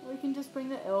 or you can just bring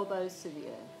the elbows to the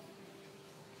earth.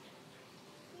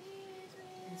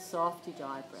 And soft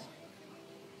Ujjayi breath.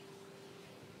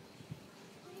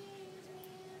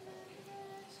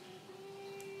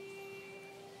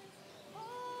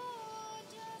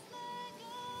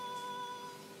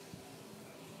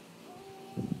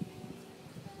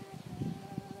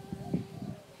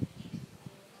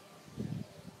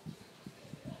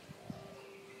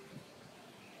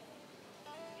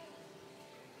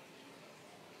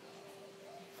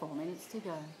 To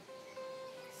go.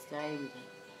 Stay with it.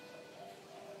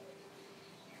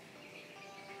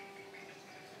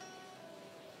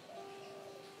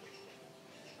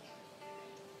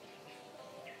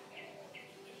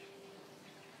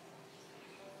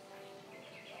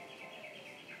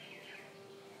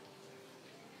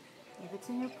 If it's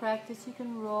in your practice, you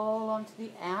can roll onto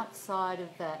the outside of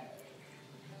that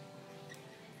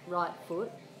right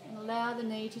foot and allow the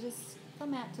knee to just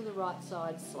come out to the right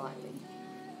side slightly.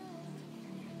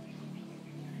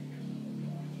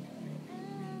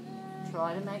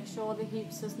 Try to make sure the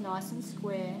hips are nice and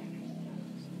square.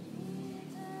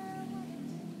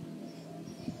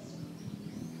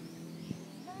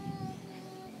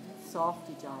 Soft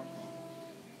Ujjayi breath.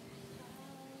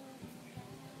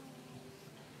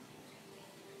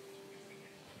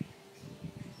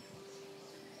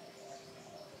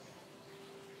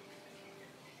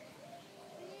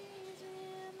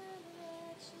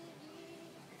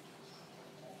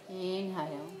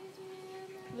 Inhale.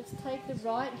 Let's take the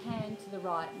right hand to the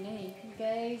right knee.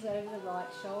 Gaze over the right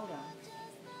shoulder.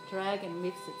 Dragon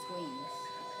lifts its wings.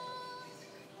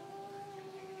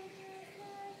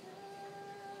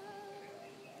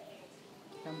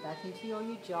 Come back into your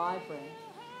Ujjayi breath.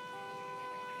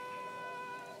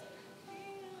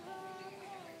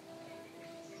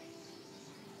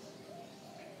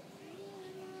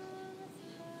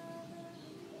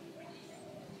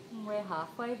 We're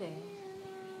halfway there.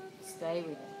 Stay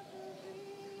with it.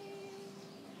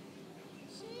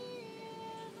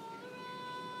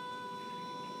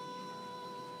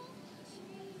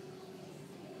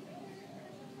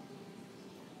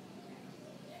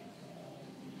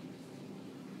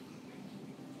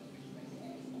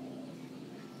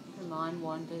 The mind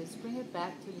wanders, bring it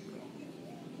back to the breath.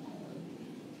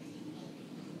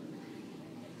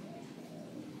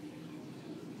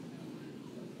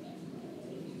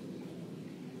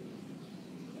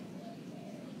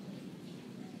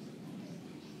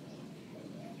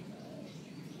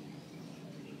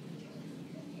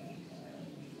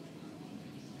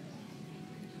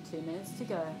 Two minutes to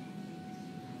go.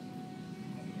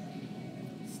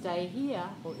 Stay here,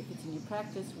 or if it's in your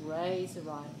practice, raise the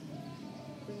right hand.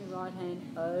 Bring the right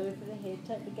hand over the head,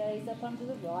 take the gaze up onto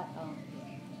the right arm.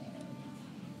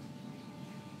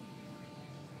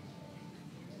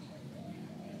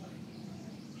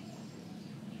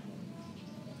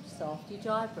 Soft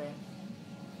ujjayi breath.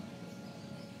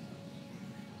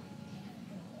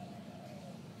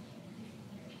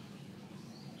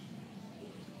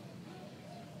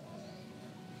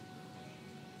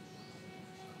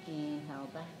 Inhale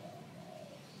back.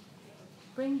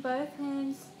 Bring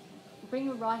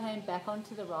the right hand back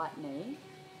onto the right knee.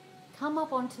 Come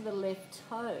up onto the left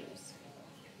toes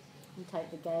and take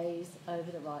the gaze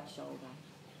over the right shoulder.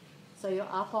 So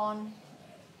you're up on,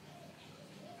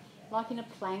 like in a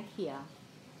plank here.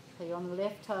 So you're on the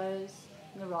left toes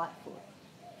and the right foot.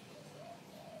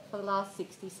 For the last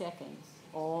 60 seconds.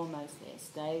 Almost there.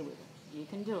 Stay with it. You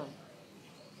can do it.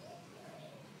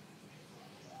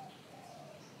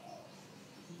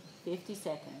 50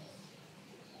 seconds.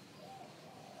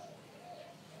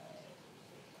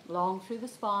 Long through the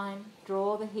spine.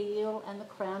 Draw the heel and the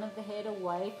crown of the head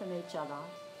away from each other.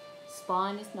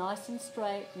 Spine is nice and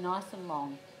straight, nice and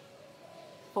long.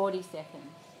 40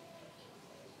 seconds.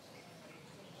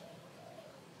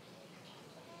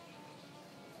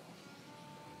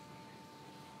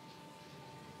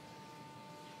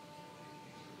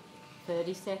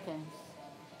 Thirty seconds.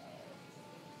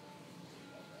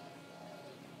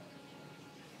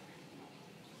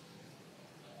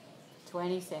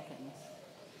 $20 seconds.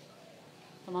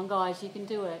 Come on, guys, you can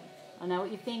do it. I know what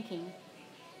you're thinking.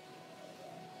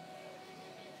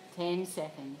 10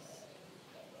 seconds.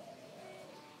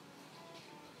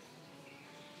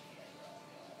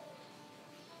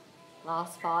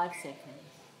 Last 5 seconds.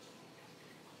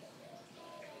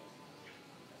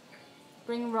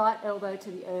 Bring right elbow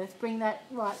to the earth. Bring that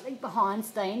right leg behind.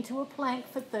 Stay into a plank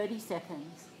for 30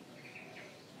 seconds.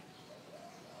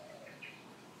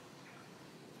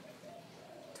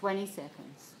 $20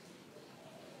 seconds.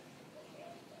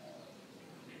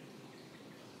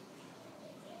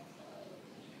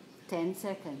 $10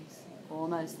 seconds.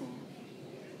 Almost there.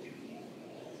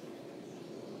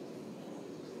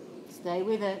 Stay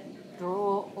with it.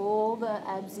 Draw all the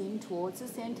abs in towards the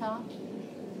centre.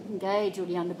 Engage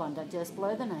Uddiyana Bandha just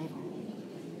below the navel.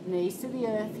 Knees to the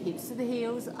earth, hips to the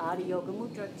heels. Ardha Yoga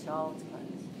Mudra, child's pose.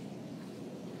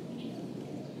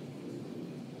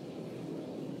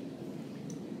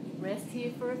 Rest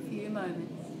here for a few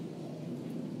moments.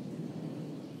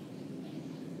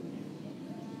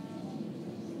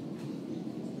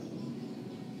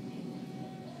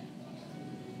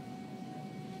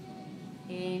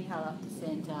 Inhale up to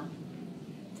centre.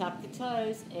 Tuck the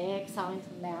toes. Exhale into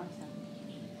the mountain.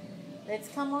 Let's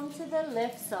come on to the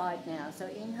left side now. So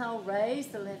inhale, raise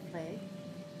the left leg.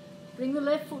 Bring the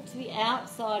left foot to the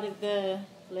outside of the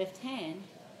left hand.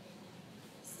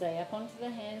 Stay up onto the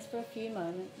hands for a few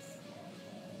moments.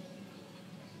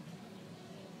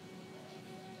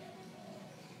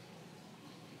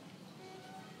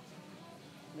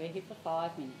 We're here for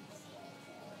 5 minutes.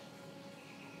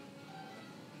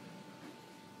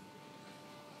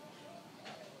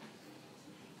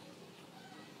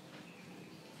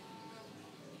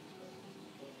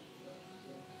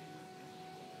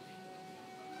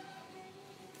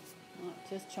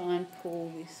 Just try and pull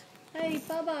this. Hey,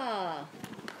 Bubba!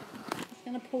 Just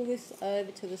going to pull this over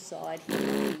to the side here, I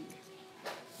think.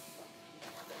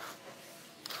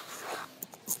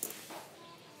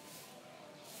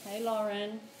 Hey,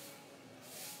 Lauren.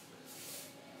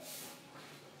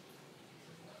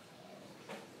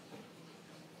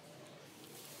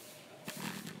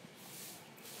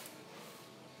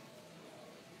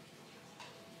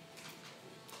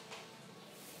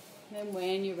 Then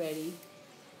when you're ready,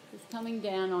 just coming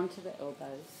down onto the elbows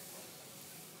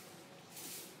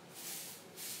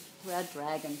to our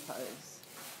dragon pose.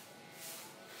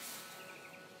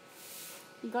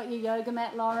 You got your yoga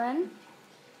mat, Lauren?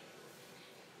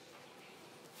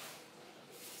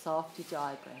 Soft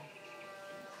ujjayi breath.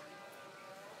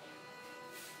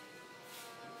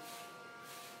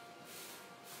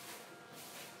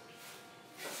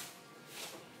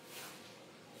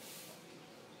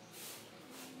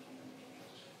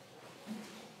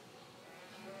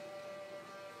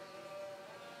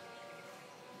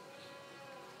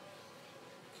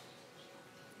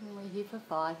 We're here for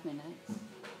 5 minutes.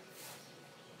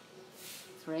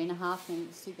 3.5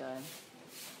 minutes to go.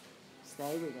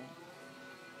 Stay with it.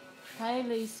 Hey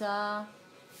Lisa.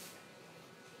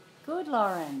 Good,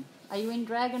 Lauren. Are you in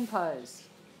dragon pose?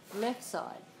 Left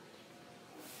side.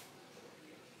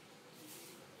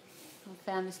 I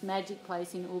found this magic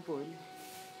place in Ubud.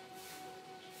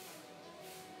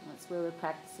 That's where we're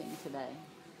practicing today.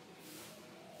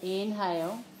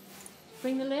 Inhale.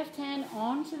 Bring the left hand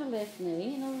onto the left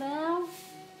knee and allow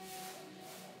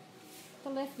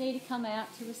the left knee to come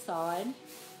out to the side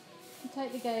and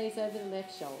take the gaze over the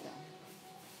left shoulder.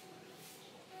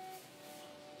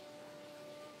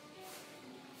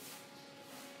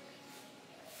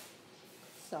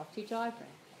 Soft your jai breath.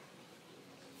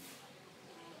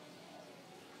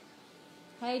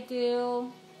 Hey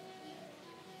Dill,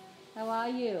 how are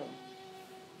you?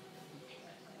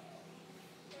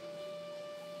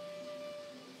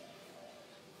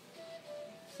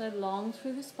 So long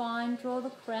through the spine, draw the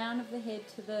crown of the head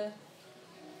to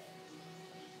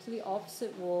the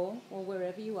opposite wall or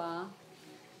wherever you are.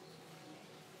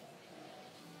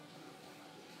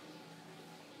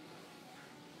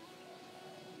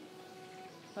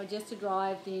 I just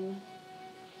arrived in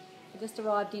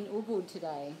Ubud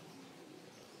today.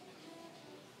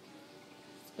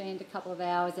 Spent a couple of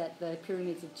hours at the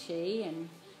pyramids of Chi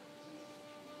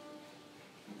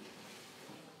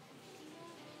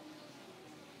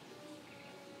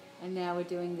and now we're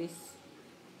doing this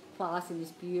class in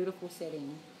this beautiful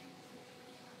setting.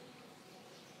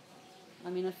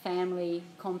 I'm in a family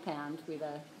compound with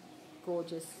a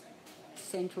gorgeous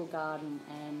central garden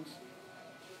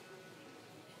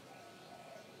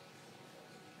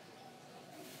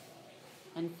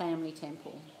and family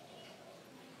temple.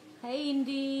 Hey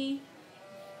Indy.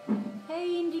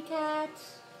 Hey Indy cat.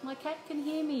 My cat can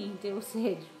hear me, Dill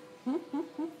said.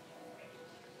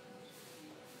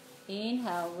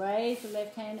 Inhale, raise the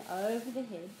left hand over the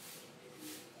head.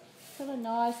 Feel a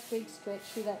nice big stretch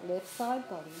through that left side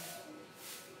body.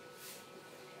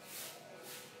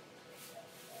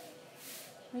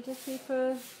 We're just here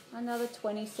for another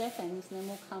 20 seconds and then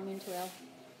we'll come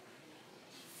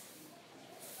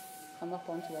up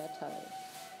onto our toes.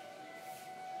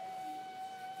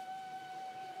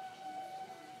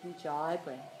 And jai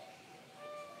breath.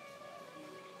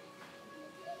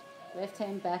 Left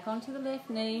hand back onto the left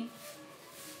knee.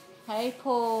 Hey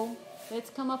Paul, let's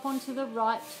come up onto the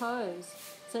right toes.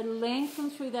 So lengthen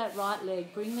through that right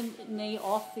leg. Bring the knee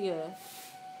off the earth.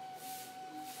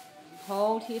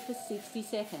 Hold here for 60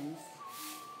 seconds.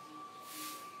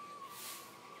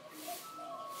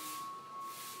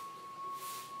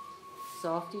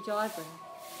 Soft your jai breath.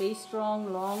 Be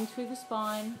strong, long through the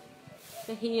spine.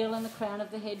 The heel and the crown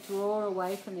of the head draw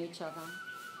away from each other.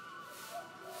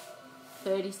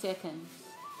 30 seconds.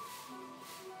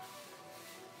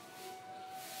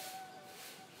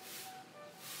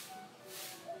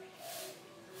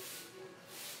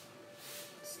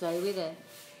 Stay with it.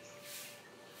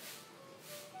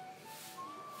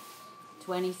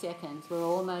 20 seconds. We're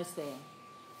almost there.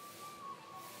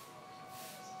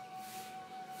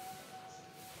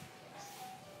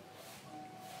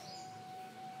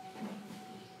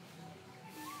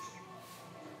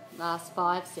 Last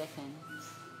 5 seconds.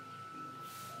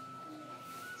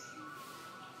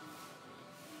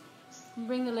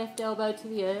 Bring the left elbow to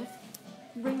the earth.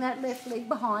 Bring that left leg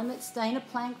behind. Let's stay in a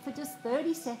plank for just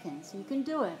 30 seconds. You can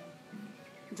do it.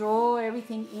 Draw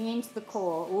everything into the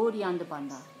core. Udi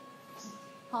Underbanda.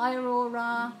 Hi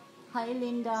Aurora. Hi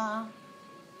Linda.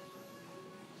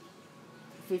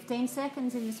 15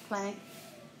 seconds in this plank.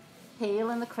 Heel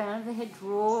and the crown of the head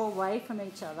draw away from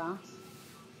each other.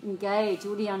 Engage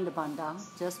Udi Underbanda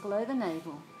just below the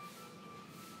navel.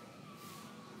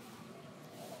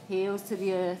 Heels to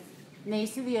the earth.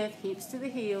 Knees to the earth, hips to the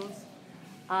heels.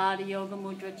 Ardha Yoga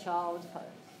Mudra, child's pose.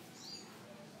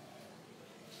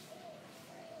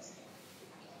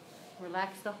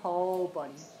 Relax the whole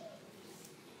body.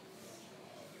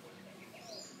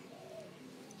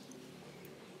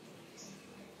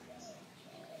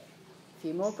 A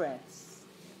few more breaths.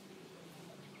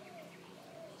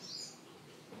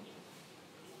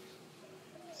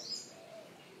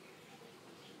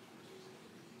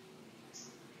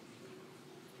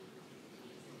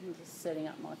 I'm just setting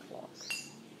up my clock.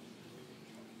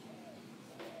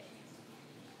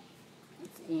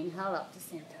 Let's inhale up to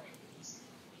center.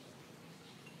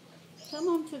 Come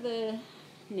onto the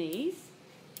knees.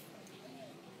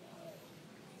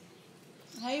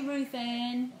 Hey Ruth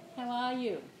Ann, how are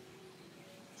you?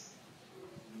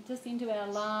 Just into our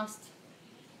last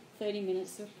 30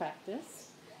 minutes of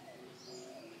practice.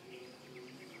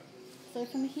 So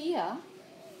from here,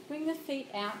 bring the feet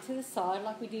out to the side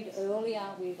like we did earlier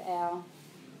with our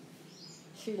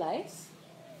shoelace.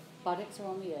 Buttocks are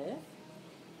on the earth.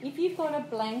 If you've got a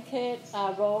blanket,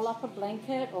 roll up a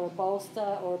blanket or a bolster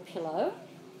or a pillow,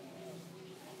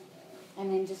 and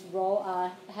then just roll,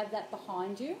 have that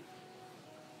behind you.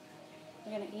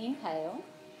 We're going to inhale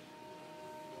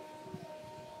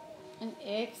and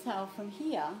exhale from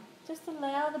here. Just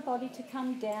allow the body to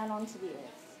come down onto the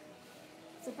earth.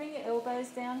 So bring your elbows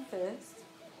down first.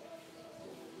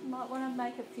 You might want to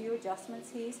make a few adjustments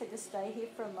here, so just stay here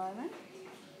for a moment.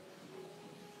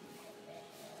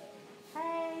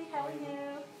 Hey, how are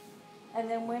you? And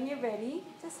then when you're ready,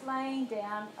 just laying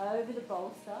down over the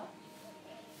bolster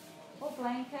or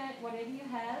blanket, whatever you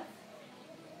have.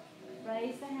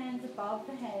 Raise the hands above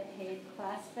the head,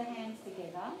 clasp the hands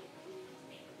together.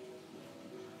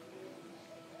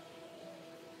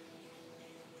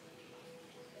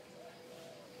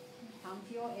 Come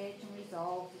to your edge and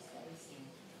resolve to stay still.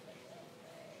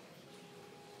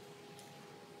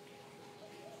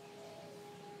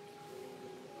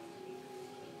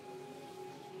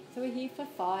 So we're here for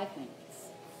 5 minutes.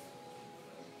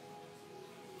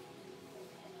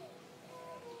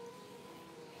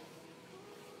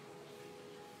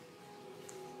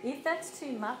 If that's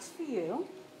too much for you,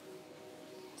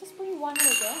 just bring one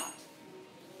leg out.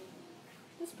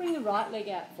 Just bring the right leg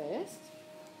out first.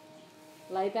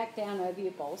 Lay back down over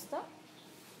your bolster.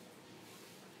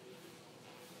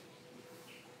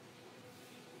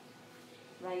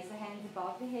 Raise the hands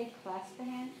above the head, clasp the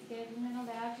hands together, and then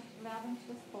allow them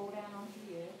to just fall down onto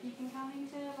the earth. You can come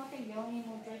into like a Yoni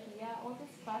Mudra here, or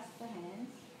just clasp the hands,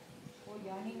 or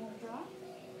Yoni Mudra.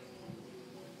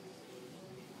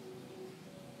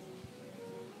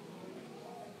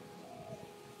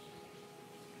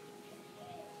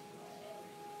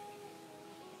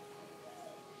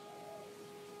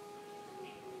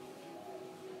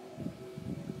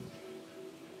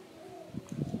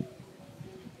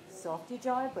 Soft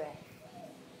Ujjayi breath.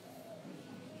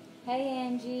 Hey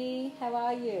Angie, how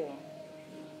are you?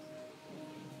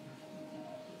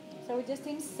 So we're just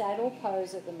in saddle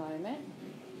pose at the moment.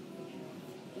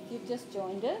 If you've just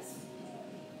joined us,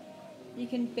 you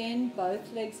can bend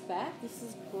both legs back. This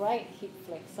is great hip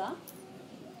flexor.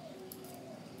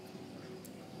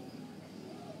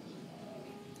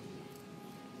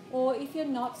 Or if you're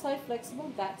not so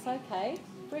flexible, that's okay.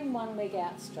 Bring one leg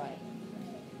out straight.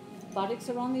 Buttocks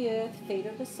are on the earth, feet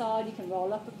are at the side. You can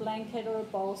roll up a blanket or a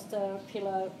bolster, a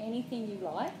pillow, anything you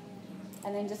like,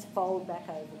 and then just fold back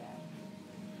over that.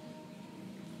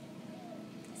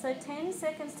 So 10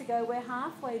 seconds to go. We're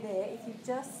halfway there. If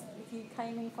you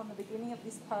came in from the beginning of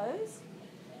this pose,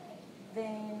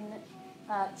 then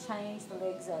change the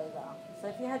legs over. So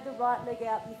if you had the right leg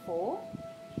out before,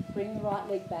 bring the right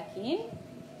leg back in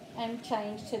and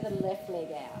change to the left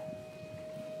leg out.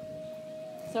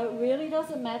 So it really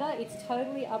doesn't matter. It's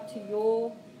totally up to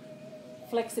your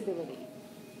flexibility,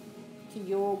 to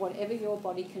your whatever your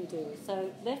body can do.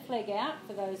 So left leg out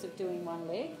for those of doing one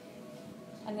leg,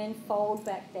 and then fold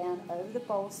back down over the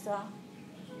bolster.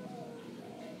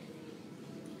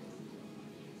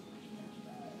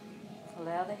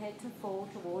 Allow the head to fall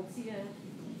towards the earth.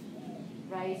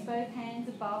 Raise both hands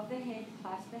above the head,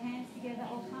 clasp the hands together,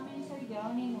 or come into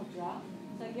Yoni Mudra.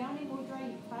 So Yoni Mudra,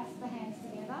 you clasp the hands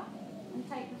together and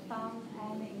take the thumb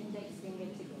and the index finger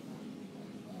together.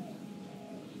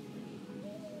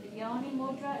 The Yoni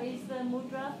Mudra is the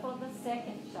mudra for the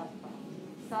second chakra,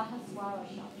 Sahasrara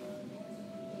chakra.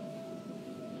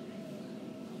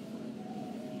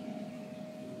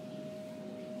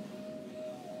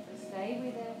 So stay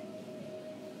with it.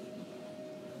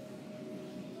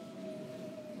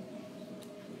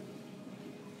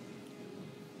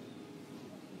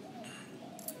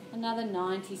 Another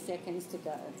 90 seconds to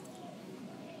go.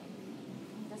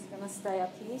 I'm just going to stay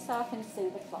up here so I can see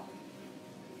the clock.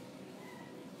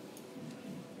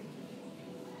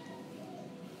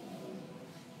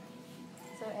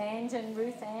 So Ange and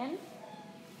Ruth Ann,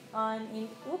 I'm in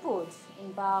Ubud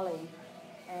in Bali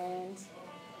and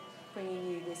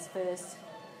bringing you this first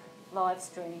live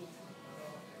stream.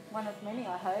 One of many,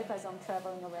 I hope, as I'm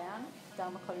travelling around,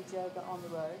 Dharma Cottage Yoga on the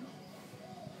road.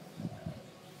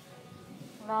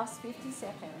 Last 50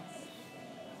 seconds.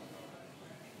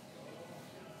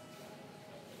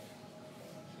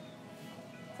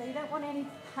 So you don't want any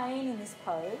pain in this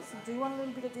pose. You do want a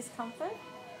little bit of discomfort.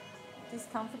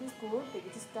 Discomfort is good, but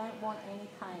you just don't want any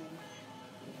pain.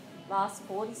 Last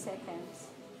 40 seconds.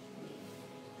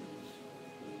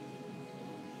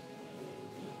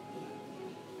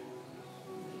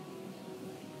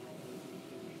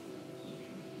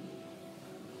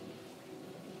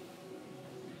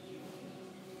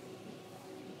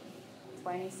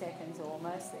 20 seconds,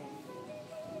 almost there.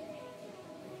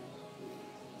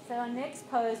 So our next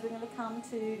pose, we're going to come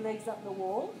to legs up the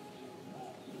wall.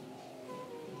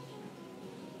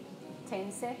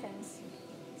 10 seconds.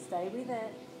 Stay with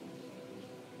it.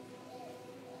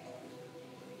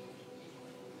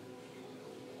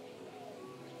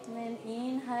 And then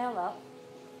inhale up.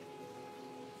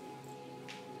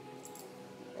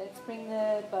 Let's bring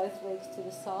both legs to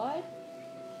the side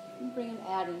and bring them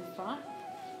out in front.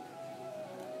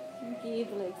 And give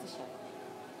the legs a shake.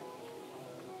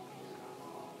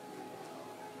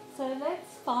 So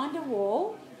let's find a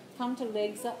wall. Come to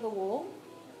legs up the wall.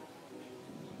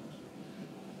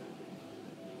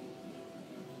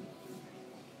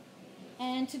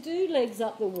 And to do legs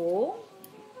up the wall,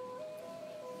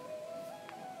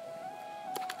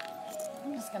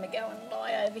 I'm just going to go and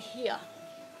lie over here.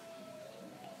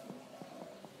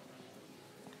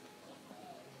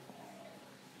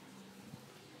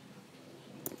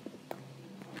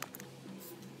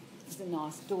 There's a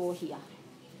nice door here.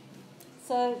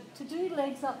 So to do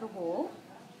legs up the wall,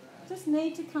 just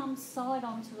need to come side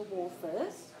onto the wall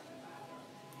first.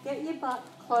 Get your butt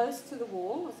close to the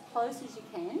wall, as close as you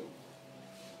can.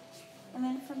 And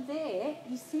then from there,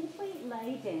 you simply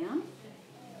lay down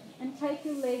and take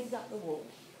your legs up the wall.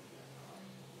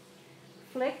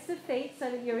 Flex the feet so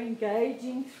that you're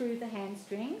engaging through the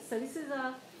hamstrings. So this is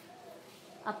a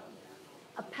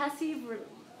passive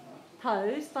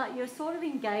pose, but you're sort of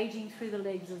engaging through the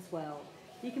legs as well.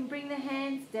 You can bring the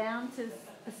hands down to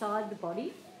beside the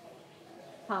body,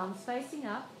 palms facing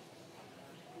up.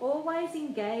 Always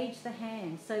engage the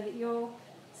hands so that you're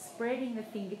spreading the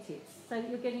fingertips, so that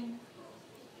you're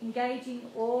engaging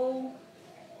all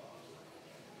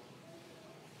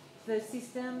the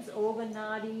systems, all the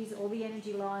nadis, all the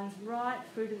energy lines right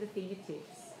through to the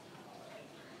fingertips.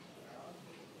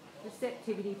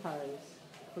 Receptivity pose.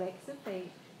 Flex the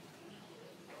feet.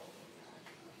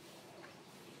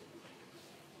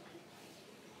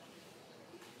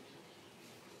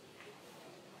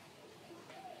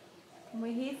 And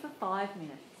we're here for 5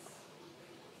 minutes.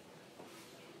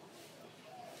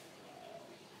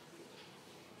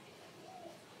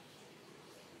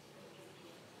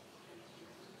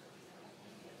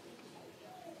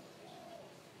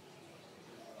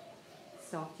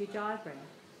 Soft your ujjayi breath.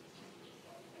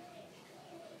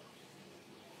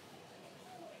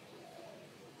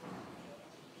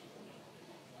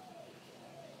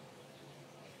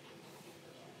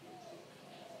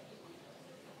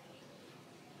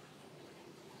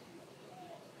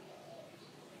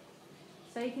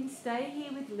 So you can stay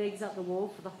here with legs up the wall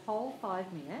for the whole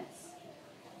 5 minutes.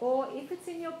 Or if it's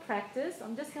in your practice,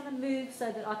 I'm just going to move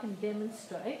so that I can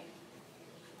demonstrate.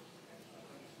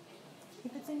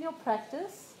 If it's in your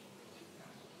practice.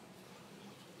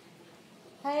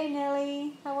 Hey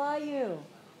Nellie, how are you?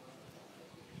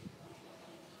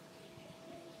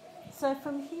 So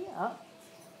from here,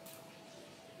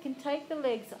 you can take the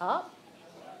legs up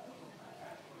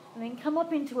and then come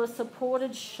up into a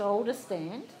supported shoulder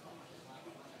stand.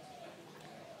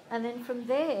 And then from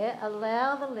there,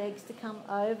 allow the legs to come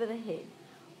over the head.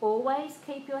 Always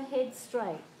keep your head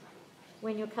straight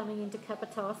when you're coming into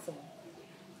Kapotasana.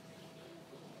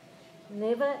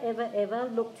 Never, ever, ever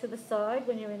look to the side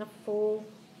when you're in a full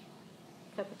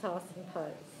Kapotasana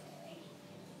pose.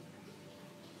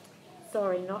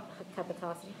 Sorry, not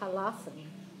Kapotasana, Halasana.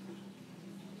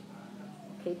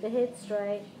 Keep the head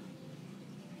straight.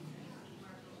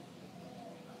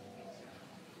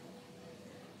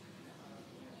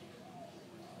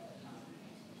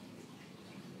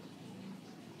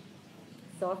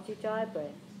 Soft ujjayi breath.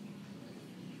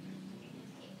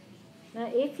 Now,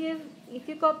 if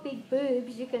you've got big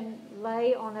boobs, you can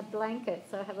lay on a blanket.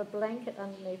 So have a blanket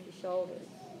underneath your shoulders.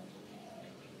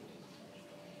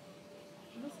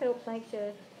 This helps make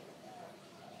you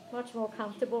much more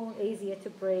comfortable and easier to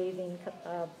breathe in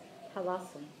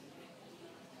Halasana.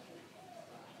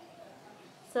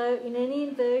 So in any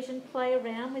inversion, play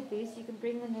around with this. You can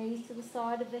bring the knees to the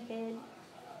side of the head.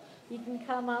 You can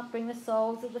come up, bring the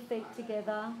soles of the feet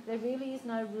together. There really is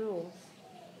no rules.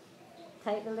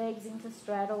 Take the legs into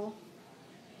straddle,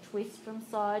 twist from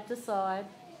side to side.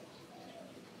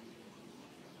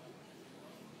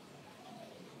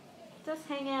 Just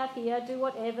hang out here, do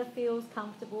whatever feels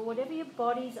comfortable, whatever your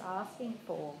body's asking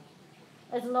for.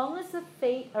 As long as the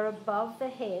feet are above the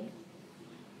head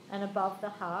and above the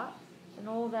heart, and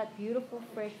all that beautiful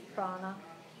fresh prana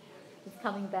is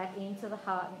coming back into the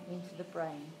heart and into the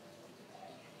brain.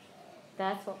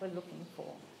 That's what we're looking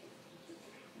for.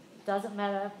 Doesn't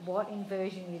matter what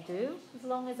inversion you do, as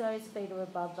long as those feet are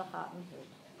above the heart and head.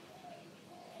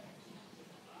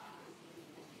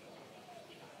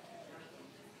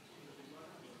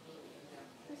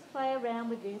 play around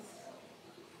with this.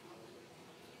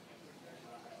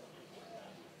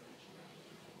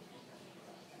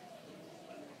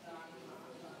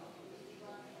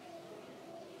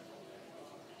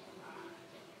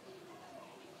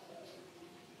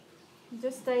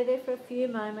 Just stay there for a few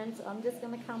moments. I'm just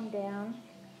going to come down.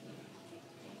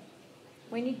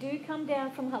 When you do come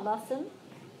down from Halasana,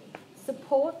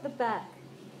 support the back.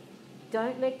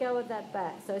 Don't let go of that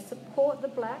back. So support the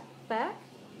back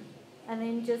and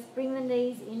then just bring the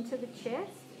knees into the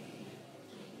chest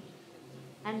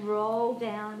and roll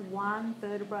down one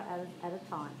vertebra at a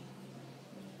time.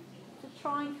 So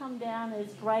try and come down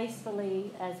as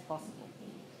gracefully as possible.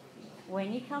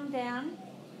 When you come down,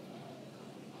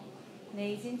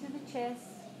 knees into the chest,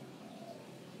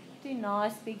 do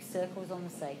nice big circles on the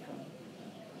sacrum.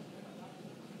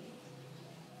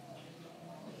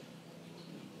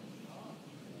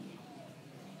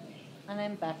 And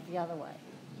then back the other way.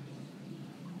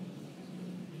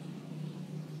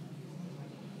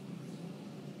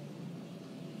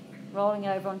 Rolling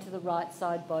over onto the right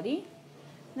side body,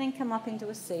 and then come up into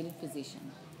a seated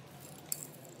position.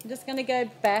 I'm just going to go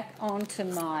back onto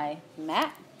my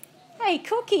mat. Hey,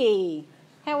 Cookie,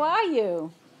 how are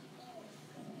you?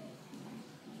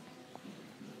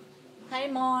 Hey,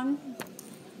 Mon.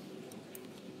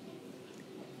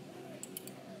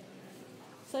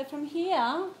 So from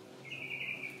here,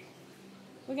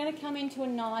 we're going to come into a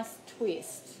nice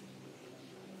twist.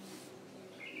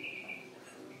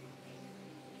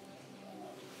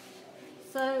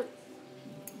 So,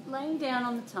 laying down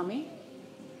on the tummy,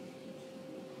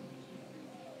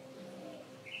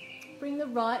 bring the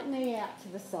right knee out to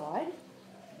the side,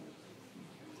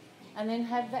 and then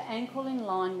have the ankle in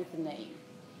line with the knee.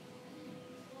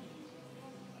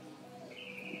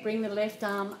 Bring the left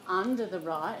arm under the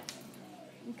right,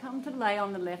 and come to lay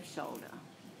on the left shoulder.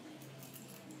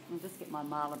 I'll just get my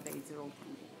mala beads, they're all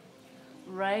tangled.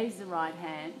 Raise the right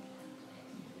hand,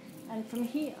 and from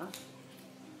here,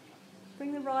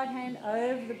 bring the right hand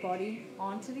over the body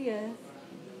onto the earth.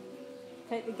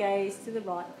 Take the gaze to the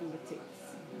right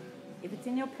fingertips. If it's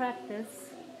in your practice,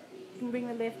 you can bring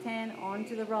the left hand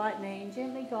onto the right knee and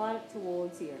gently guide it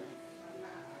towards the earth.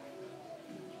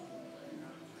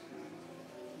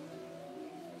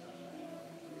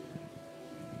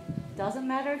 Doesn't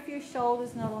matter if your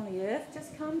shoulder's not on the earth,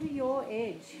 just come to your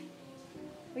edge.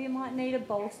 Or you might need a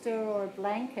bolster or a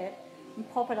blanket and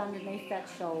pop it underneath that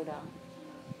shoulder.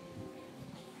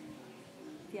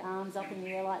 If your arms up in the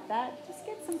air like that, just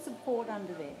get some support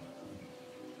under there.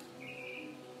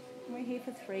 And we're here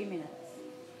for 3 minutes.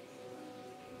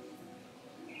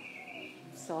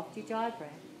 Soft ujjayi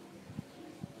breath.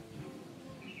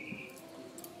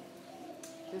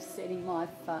 Just setting my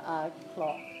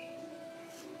clock.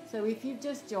 So if you've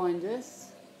just joined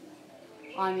us,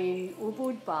 I'm in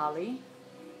Ubud, Bali,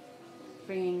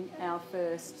 bringing our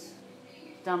first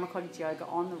Dharma Cottage yoga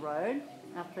on the road,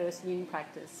 our first yin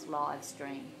practice live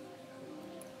stream.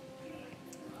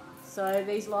 So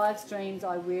these live streams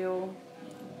I will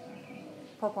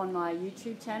pop on my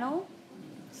YouTube channel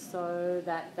so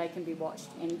that they can be watched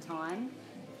anytime.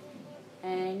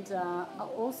 And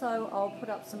also I'll put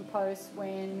up some posts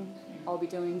when I'll be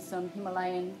doing some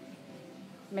Himalayan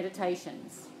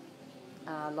meditations,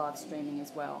 live streaming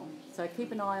as well. So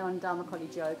keep an eye on Dharma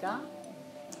Cottage Yoga.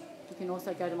 You can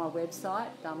also go to my website,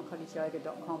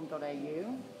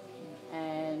 dharmacottageyoga.com.au,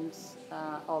 and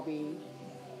I'll be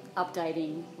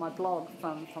updating my blog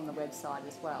from the website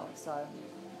as well. So,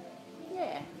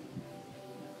 yeah.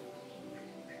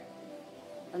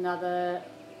 Another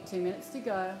 2 minutes to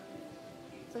go.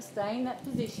 So stay in that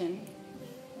position.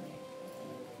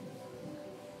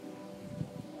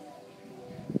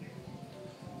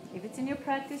 If it's in your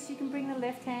practice, you can bring the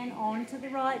left hand onto the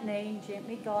right knee and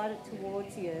gently guide it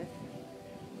towards the earth.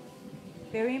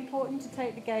 Very important to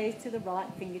take the gaze to the right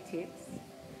fingertips,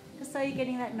 just so you're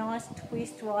getting that nice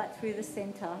twist right through the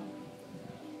centre.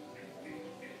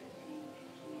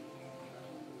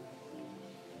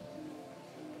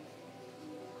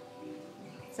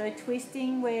 So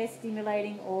twisting, we're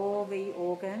stimulating all the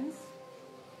organs.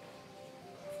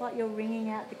 It's like you're wringing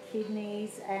out the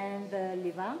kidneys and the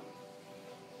liver.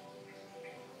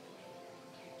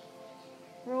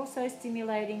 We're also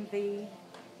stimulating the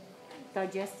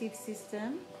digestive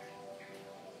system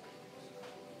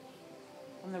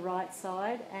on the right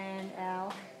side and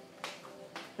our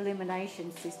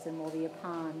elimination system, or the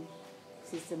Apan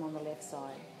system, on the left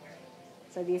side.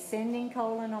 So the ascending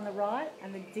colon on the right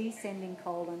and the descending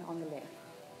colon on the left.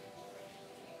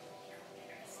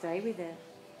 Stay with it.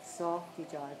 Soft ujjayi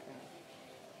breath.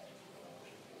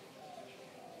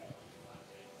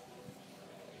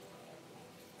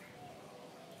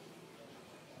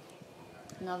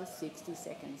 Another 60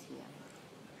 seconds here.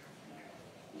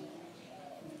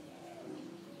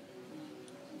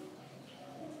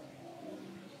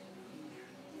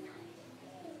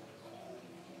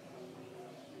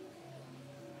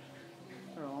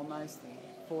 We're almost there.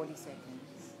 40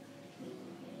 seconds.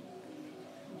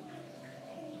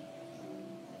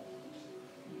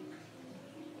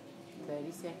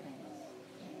 30 seconds.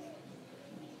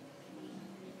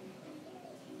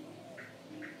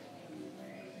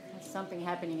 There's something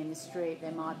happening in the street.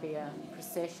 There might be a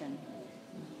procession.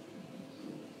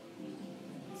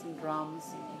 Some drums.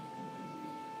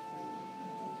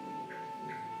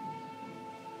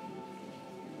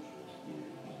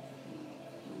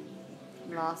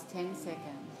 Last 10 seconds.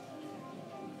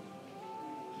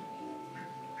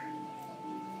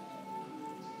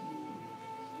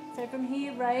 So from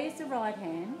here, raise the right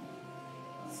hand,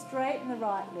 straighten the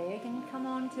right leg and come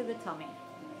on to the tummy.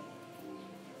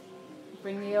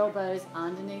 Bring the elbows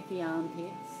underneath the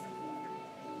armpits.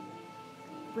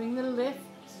 Bring the left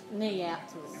knee out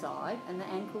to the side and the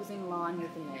ankles in line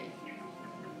with the knee.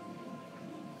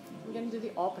 We're going to do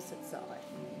the opposite side.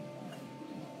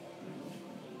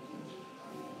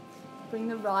 Bring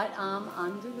the right arm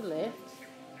under the left.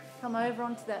 Come over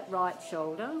onto that right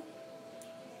shoulder.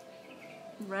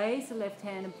 Raise the left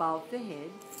hand above the head.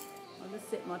 I'll just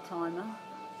set my timer.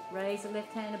 Raise the left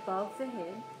hand above the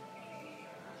head.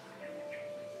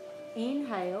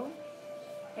 Inhale.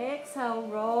 Exhale,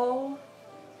 roll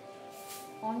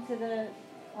onto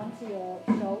your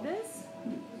shoulders.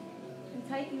 And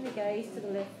taking the gaze to the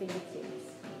left fingertips.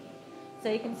 So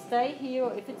you can stay here,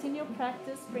 or if it's in your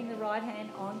practice, bring the right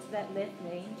hand onto that left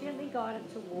knee and gently guide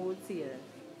it towards the earth.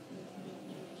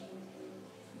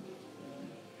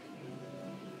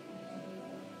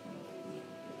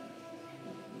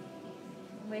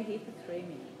 And we're here for 3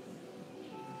 minutes.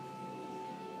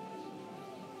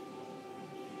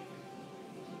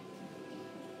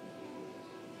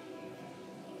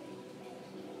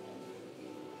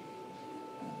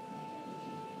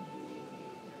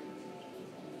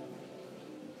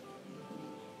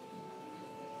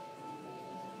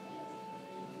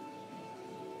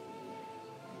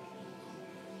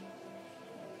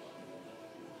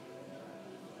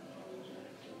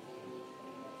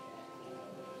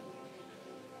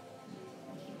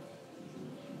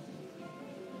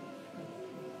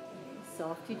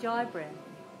 Soft Ujjayi breath.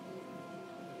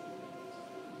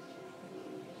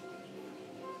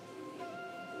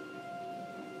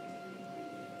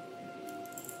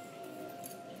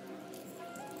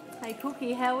 Hey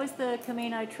Cookie, how was the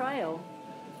Camino Trail?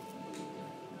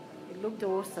 It looked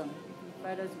awesome. The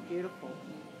photos are beautiful.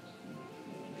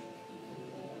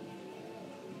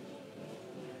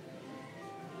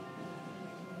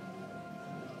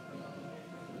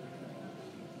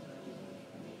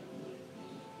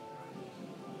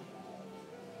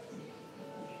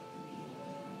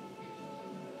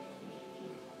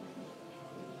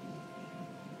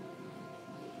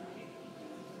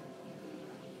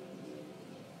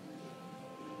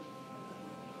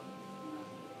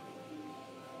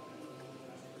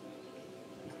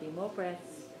 Few more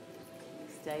breaths.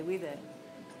 Stay with it.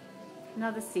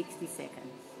 Another 60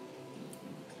 seconds.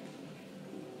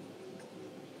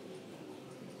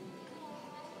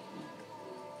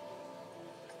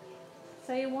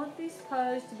 So you want this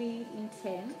pose to be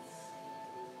intense,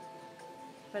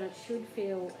 but it should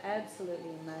feel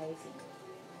absolutely amazing.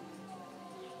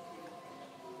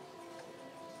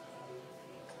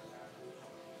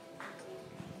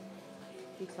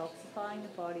 Detoxifying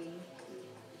the body,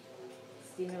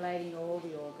 stimulating all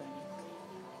the organs.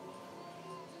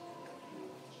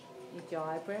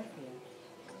 Ujjayi breath here.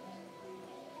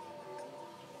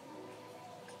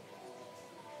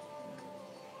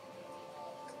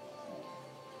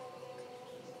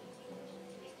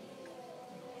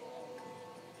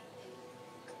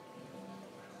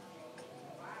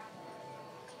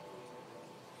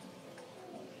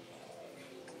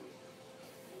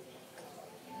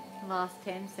 Last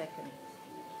 10 seconds.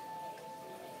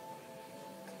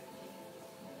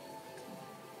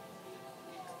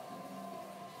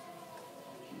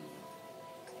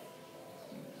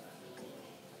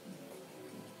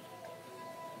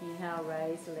 Inhale,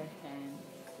 raise the left hand.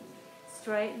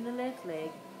 Straighten the left leg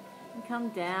and come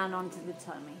down onto the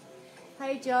tummy.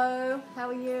 Hey Joe, how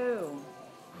are you?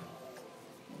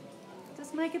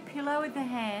 Just make a pillow with the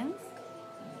hands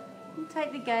and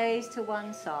take the gaze to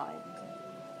one side.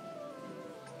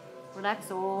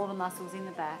 Relax all the muscles in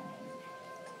the back.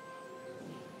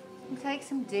 And take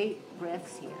some deep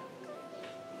breaths here.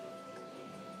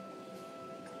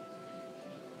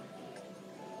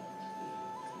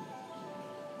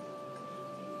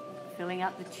 Filling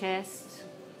up the chest,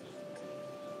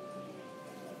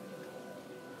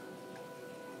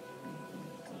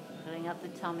 Bring up the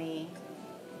tummy,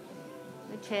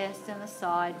 the chest and the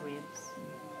side ribs.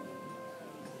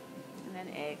 And then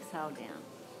exhale down.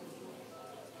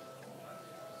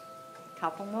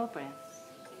 Couple more breaths.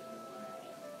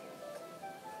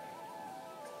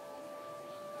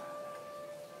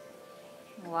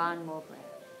 One more breath.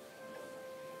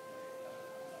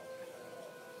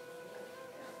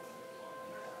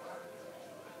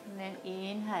 And then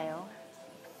inhale.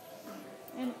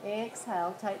 And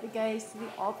exhale. Take the gaze to the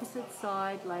opposite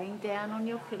side, laying down on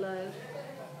your pillow.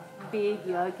 Big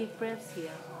yogic breaths here.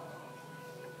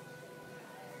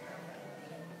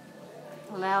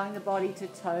 Allowing the body to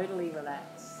totally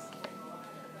relax.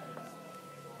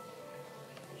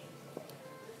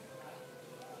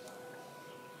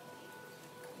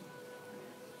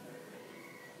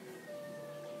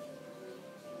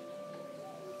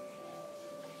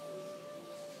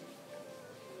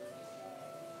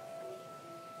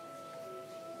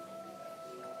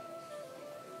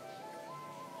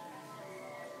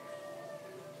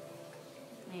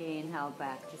 Inhale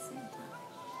back to center.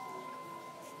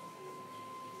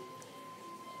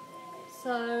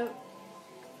 So,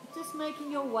 just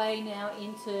making your way now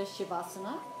into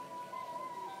Shavasana.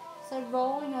 So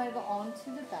rolling over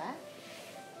onto the back.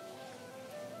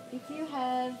 If you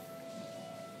have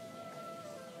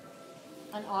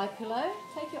an eye pillow,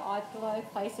 take your eye pillow,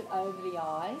 place it over the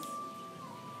eyes.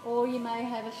 Or you may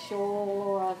have a shawl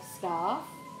or a scarf.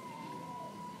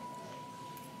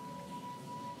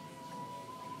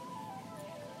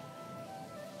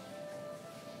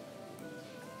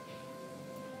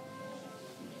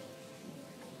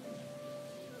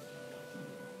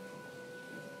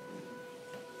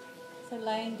 So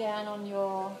laying down on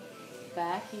your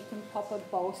back, you can pop a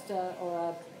bolster or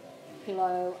a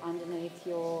pillow underneath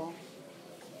your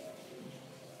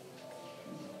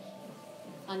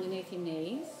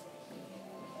knees.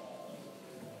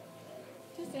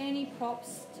 Just any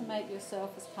props to make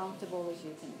yourself as comfortable as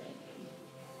you can be.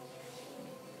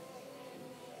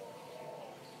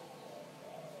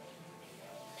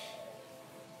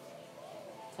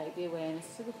 Take the awareness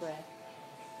to the breath.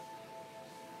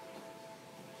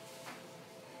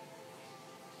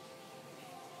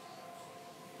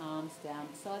 Arms down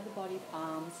beside the body,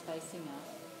 palms facing up.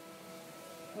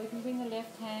 We can bring the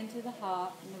left hand to the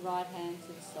heart and the right hand to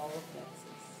the solar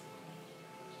plexus.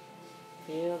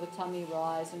 Feel the tummy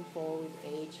rise and fall with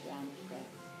each round of breath.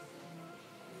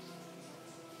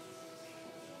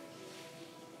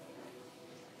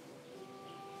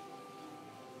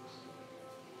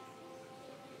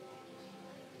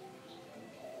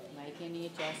 Make any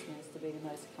adjustments to be the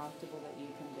most comfortable that you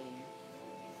can be.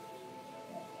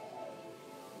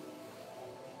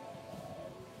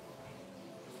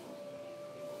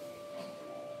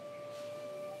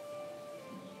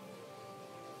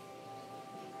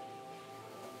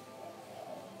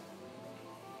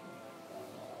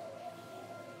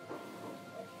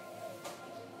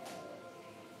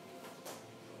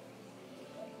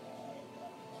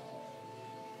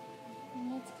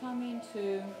 Let's come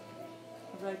into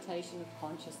a rotation of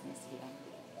consciousness here.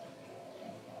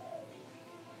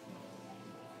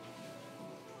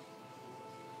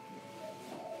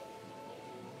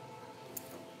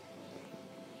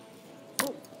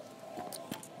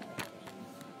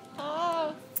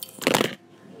 Oh.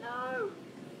 No.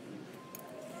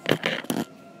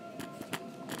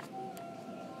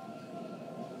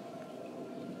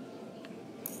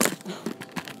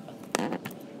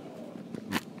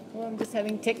 Well, I'm just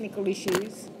having technical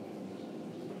issues.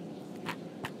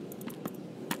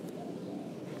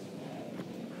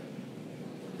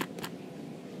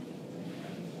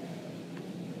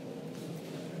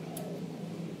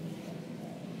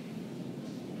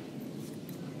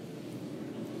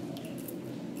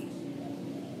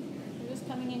 We're just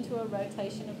coming into a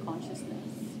rotation of consciousness.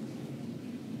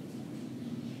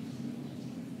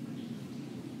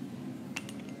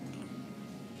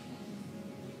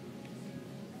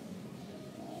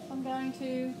 I'm going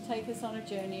to take us on a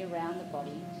journey around the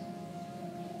body.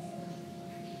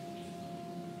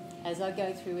 As I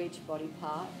go through each body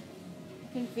part, you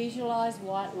can visualize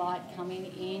white light coming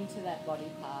into that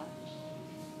body part.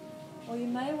 Or you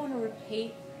may want to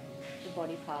repeat the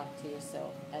body part to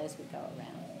yourself as we go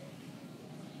around.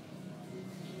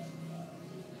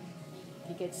 If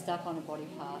you get stuck on a body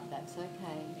part, that's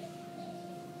okay.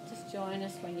 Just join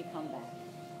us when you come back.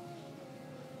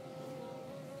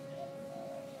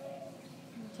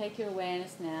 Take your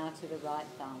awareness now to the right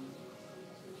thumb,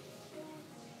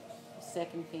 the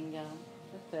second finger,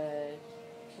 the third,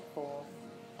 the fourth,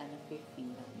 and the fifth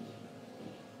finger.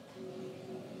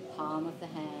 Palm of the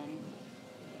hand,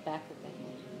 back of the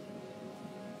hand.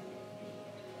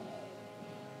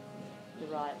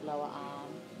 right lower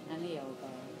arm and the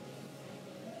elbow,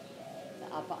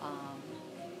 the upper arm,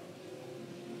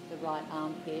 the right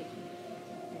armpit,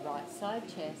 the right side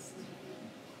chest,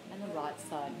 and the right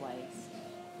side waist,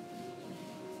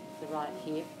 the right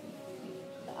hip,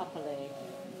 the upper leg,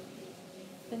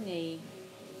 the knee,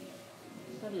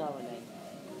 the lower leg,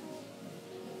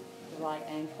 the right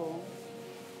ankle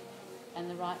and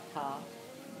the right calf,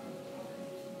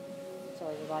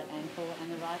 the right ankle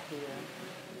and the right heel,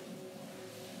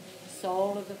 the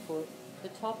sole of the foot, the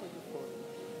top of the foot,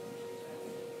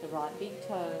 the right big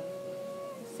toe,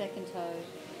 the second toe,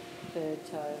 third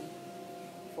toe,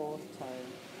 fourth toe,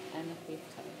 and the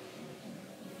fifth toe.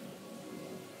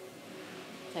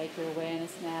 Take your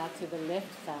awareness now to the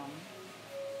left thumb,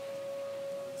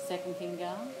 second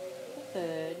finger, the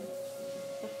third,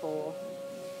 the fourth,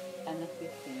 and the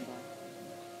fifth finger.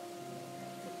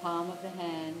 The palm of the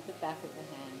hand, the back of the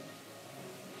hand,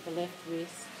 the left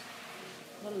wrist,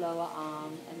 the lower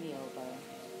arm and the elbow,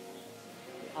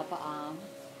 the upper arm,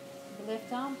 the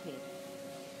left armpit,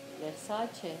 left side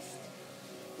chest,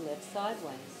 the left side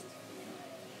waist,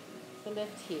 the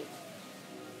left hip,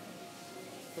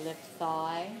 the left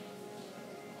thigh,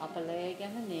 upper leg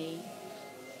and the knee,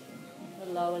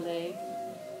 the lower leg,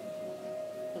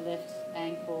 the left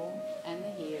ankle and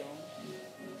the heel,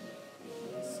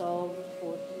 the sole of the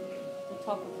foot, the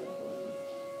top of the foot,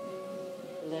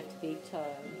 the left big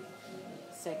toe,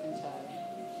 second toe,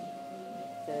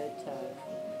 third toe,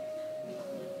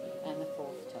 and the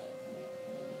fourth toe.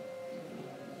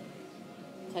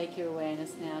 Take your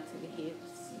awareness now to the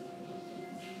hips,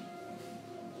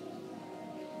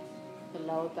 the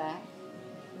lower back,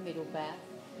 the middle back,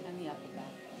 and the upper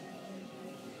back.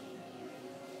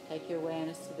 Take your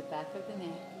awareness to the back of the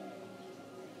neck,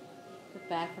 the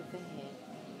back of the head,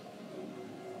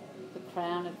 the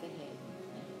crown of the head,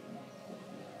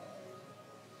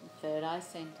 the third eye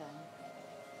center,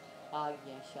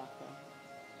 Agya chakra.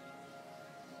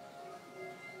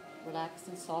 Relax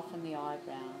and soften the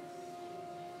eyebrows.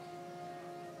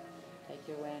 Take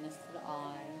your awareness to the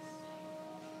eyes,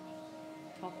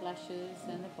 top lashes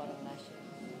and the bottom lashes,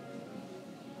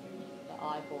 the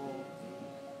eyeballs,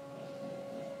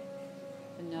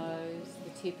 the nose,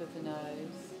 the tip of the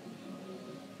nose,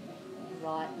 the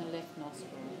right and the left nostril,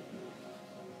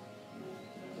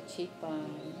 the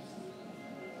cheekbones.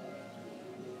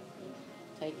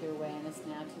 Take your awareness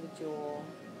now to the jaw,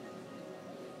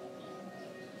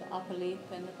 the upper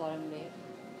lip and the bottom lip,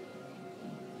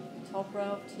 the top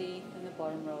row of teeth and the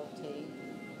bottom row of teeth.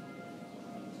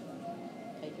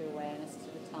 Take your awareness to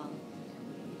the tongue,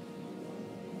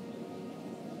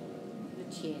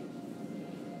 the chin,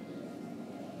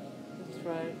 the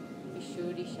throat,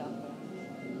 Vishuddhi chakra.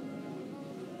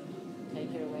 Take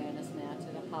your awareness now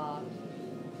to the heart,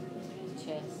 the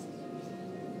chest,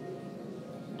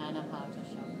 Anahata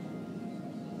chakra.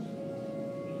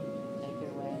 Take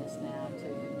your awareness now to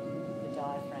the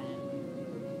diaphragm,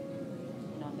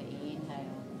 and on the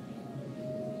inhale,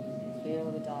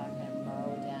 feel the diaphragm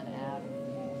lower down out of the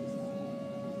nose.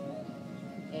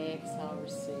 Exhale,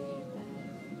 receive that.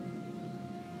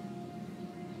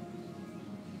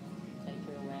 Take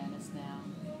your awareness now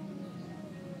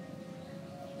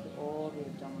to all the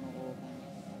abdominal organs.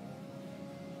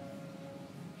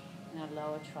 Now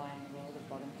lower triangle, the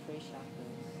bottom three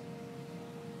chakras.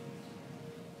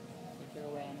 Take your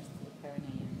awareness to the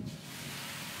perineum.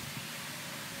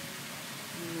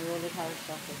 Muladhara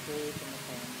chakra, breathe in the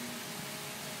perineum.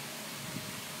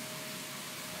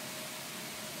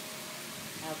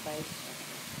 Our base chakra.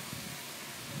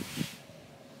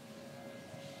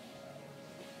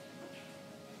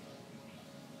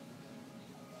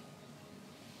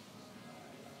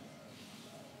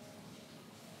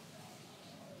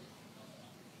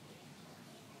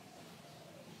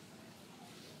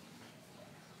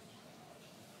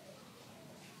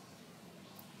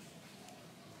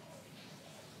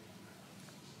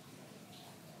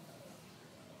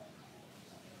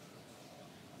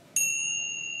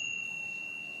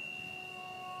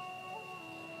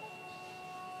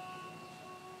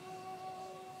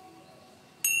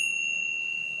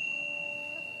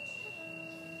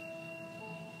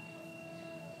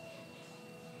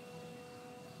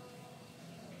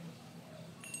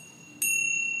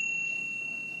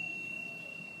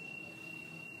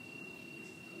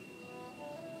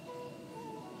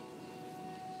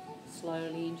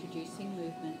 Slowly introducing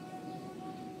movement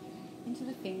into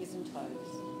the fingers and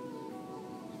toes.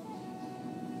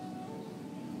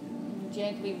 And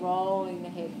gently rolling the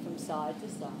head from side to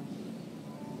side.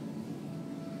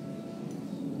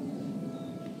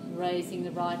 Raising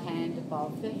the right hand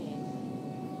above the head.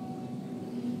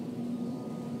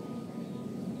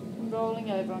 and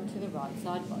rolling over onto the right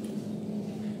side body.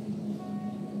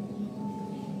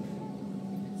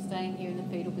 Staying here in the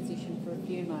fetal position for a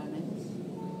few moments.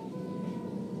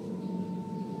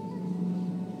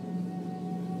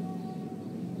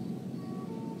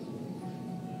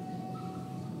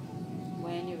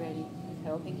 When you're ready, with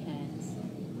helping hands,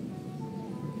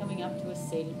 coming up to a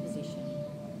seated position.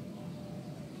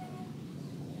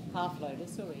 Half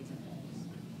lotus or easy pose.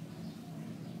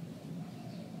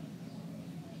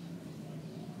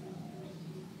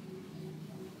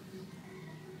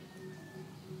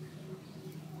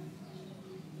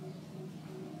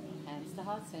 Hands to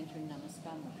heart center in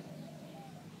Namaskar Mudra.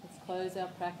 Let's close our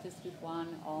practice with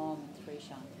one Om and three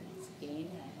Shantis. Inhale.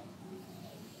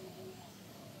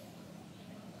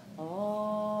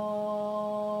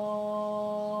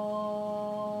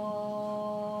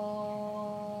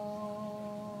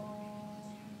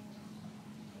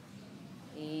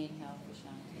 Inhale for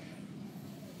Shanti.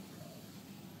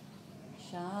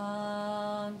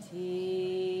 Shanti,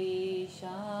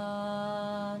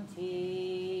 Shanti,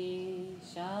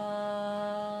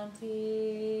 Shanti.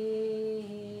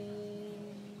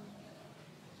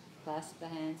 Clasp the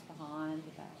hands behind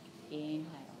the back.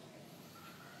 Inhale.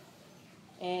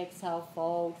 Exhale,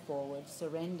 fold forward.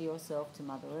 Surrender yourself to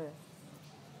Mother Earth.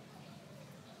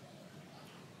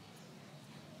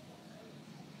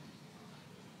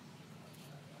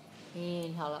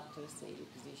 Inhale up to a seated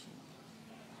position.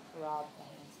 Rub the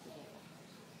hands together.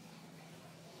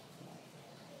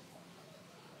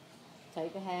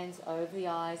 Take the hands over the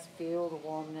eyes. Feel the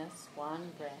warmness.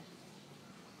 One breath.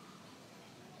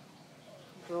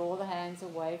 Draw the hands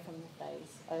away from the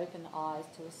face. Open the eyes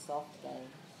to a soft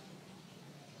gaze.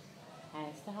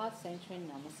 Hands to heart center in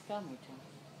Namaskar Mudra.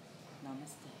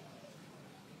 Namaste.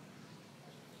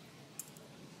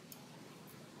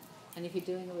 And if you're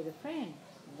doing it with a friend,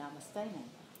 Namaste name.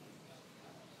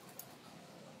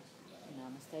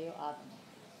 Namaste your other name.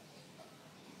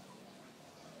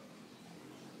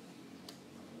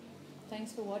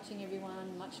 Thanks for watching,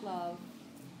 everyone. Much love.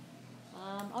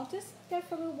 I'll just go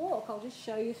for a little walk. I'll just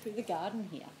show you through the garden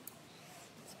here.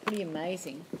 It's pretty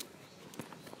amazing.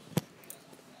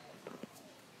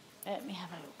 Let me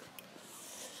have a look.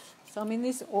 So I'm in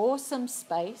this awesome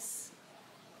space,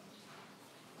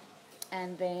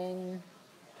 and then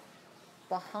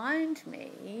behind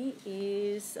me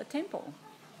is a temple.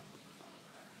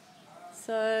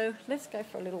 So let's go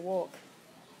for a little walk.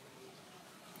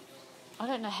 I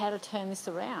don't know how to turn this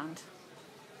around,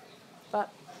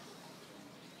 but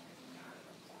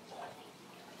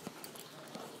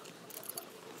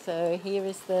so here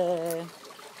is the...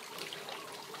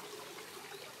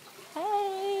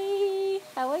 Hey,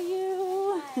 how are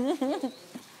you?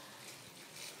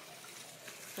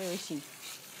 Where is she?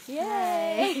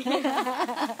 Yay!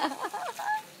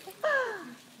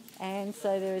 And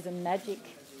so there is a magic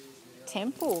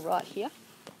temple right here.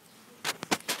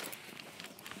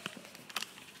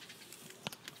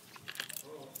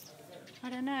 I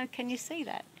don't know, can you see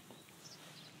that?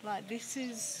 Like this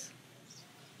is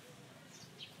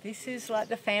like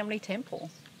the family temple.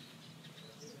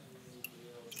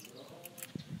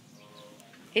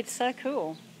 It's so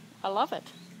cool. I love it.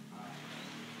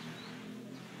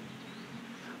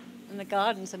 And the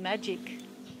gardens are magic.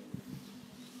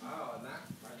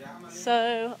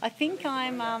 So I think I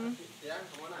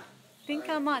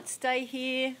might stay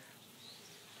here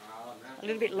a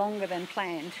little bit longer than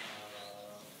planned,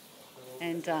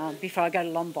 and before I go to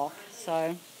Lombok.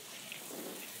 So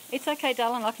it's okay,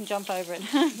 darling. I can jump over it.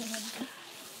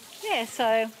 Yeah.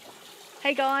 So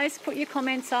hey guys, put your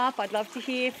comments up. I'd love to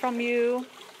hear from you,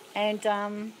 and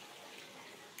I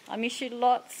miss you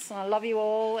lots. And I love you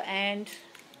all. And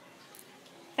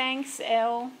thanks,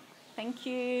 Elle. Thank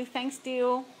you. Thanks,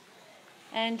 Deal.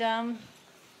 And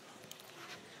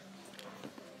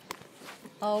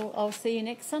I'll see you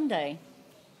next Sunday.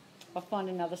 I'll find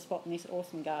another spot in this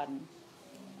awesome garden.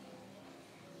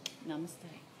 Namaste.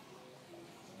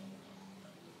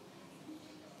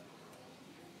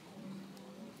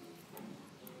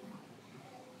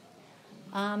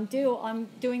 I'm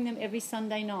doing them every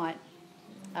Sunday night,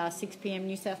 6 p.m.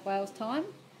 New South Wales time.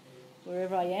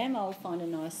 Wherever I am, I'll find a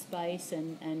nice space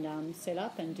and set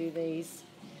up and do these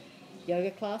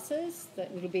yoga classes.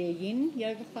 It'll be a yin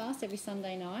yoga class every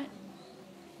Sunday night.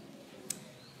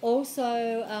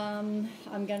 Also,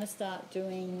 I'm going to start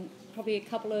doing probably a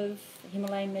couple of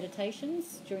Himalayan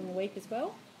meditations during the week as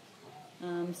well.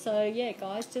 So yeah,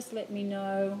 guys, just let me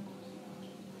know.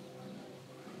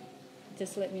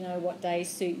 Just let me know what days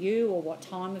suit you or what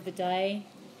time of the day.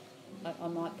 I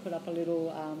might put up a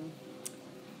little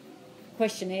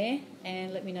questionnaire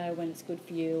and let me know when it's good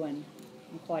for you, and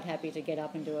I'm quite happy to get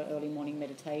up and do an early morning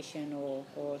meditation or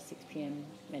a 6 p.m.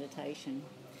 meditation.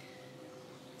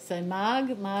 So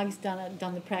Marg's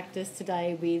done the practice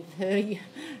today with her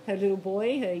little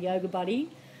boy, her yoga buddy,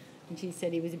 and she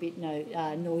said he was a bit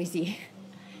noisy.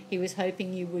 He was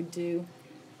hoping you would do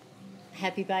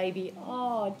Happy Baby.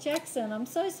 Oh, Jackson, I'm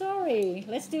so sorry.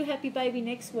 Let's do Happy Baby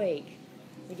next week.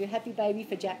 We'll do Happy Baby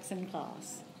for Jackson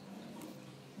class.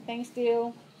 Thanks,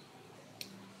 Dill.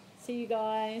 See you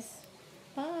guys.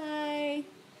 Bye.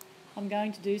 I'm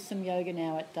going to do some yoga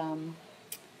now at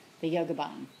the yoga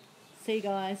barn. See you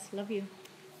guys. Love you.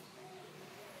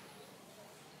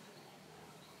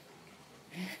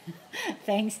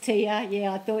 Thanks, Tia.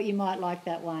 Yeah, I thought you might like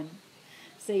that one.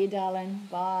 See you, darling.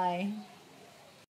 Bye.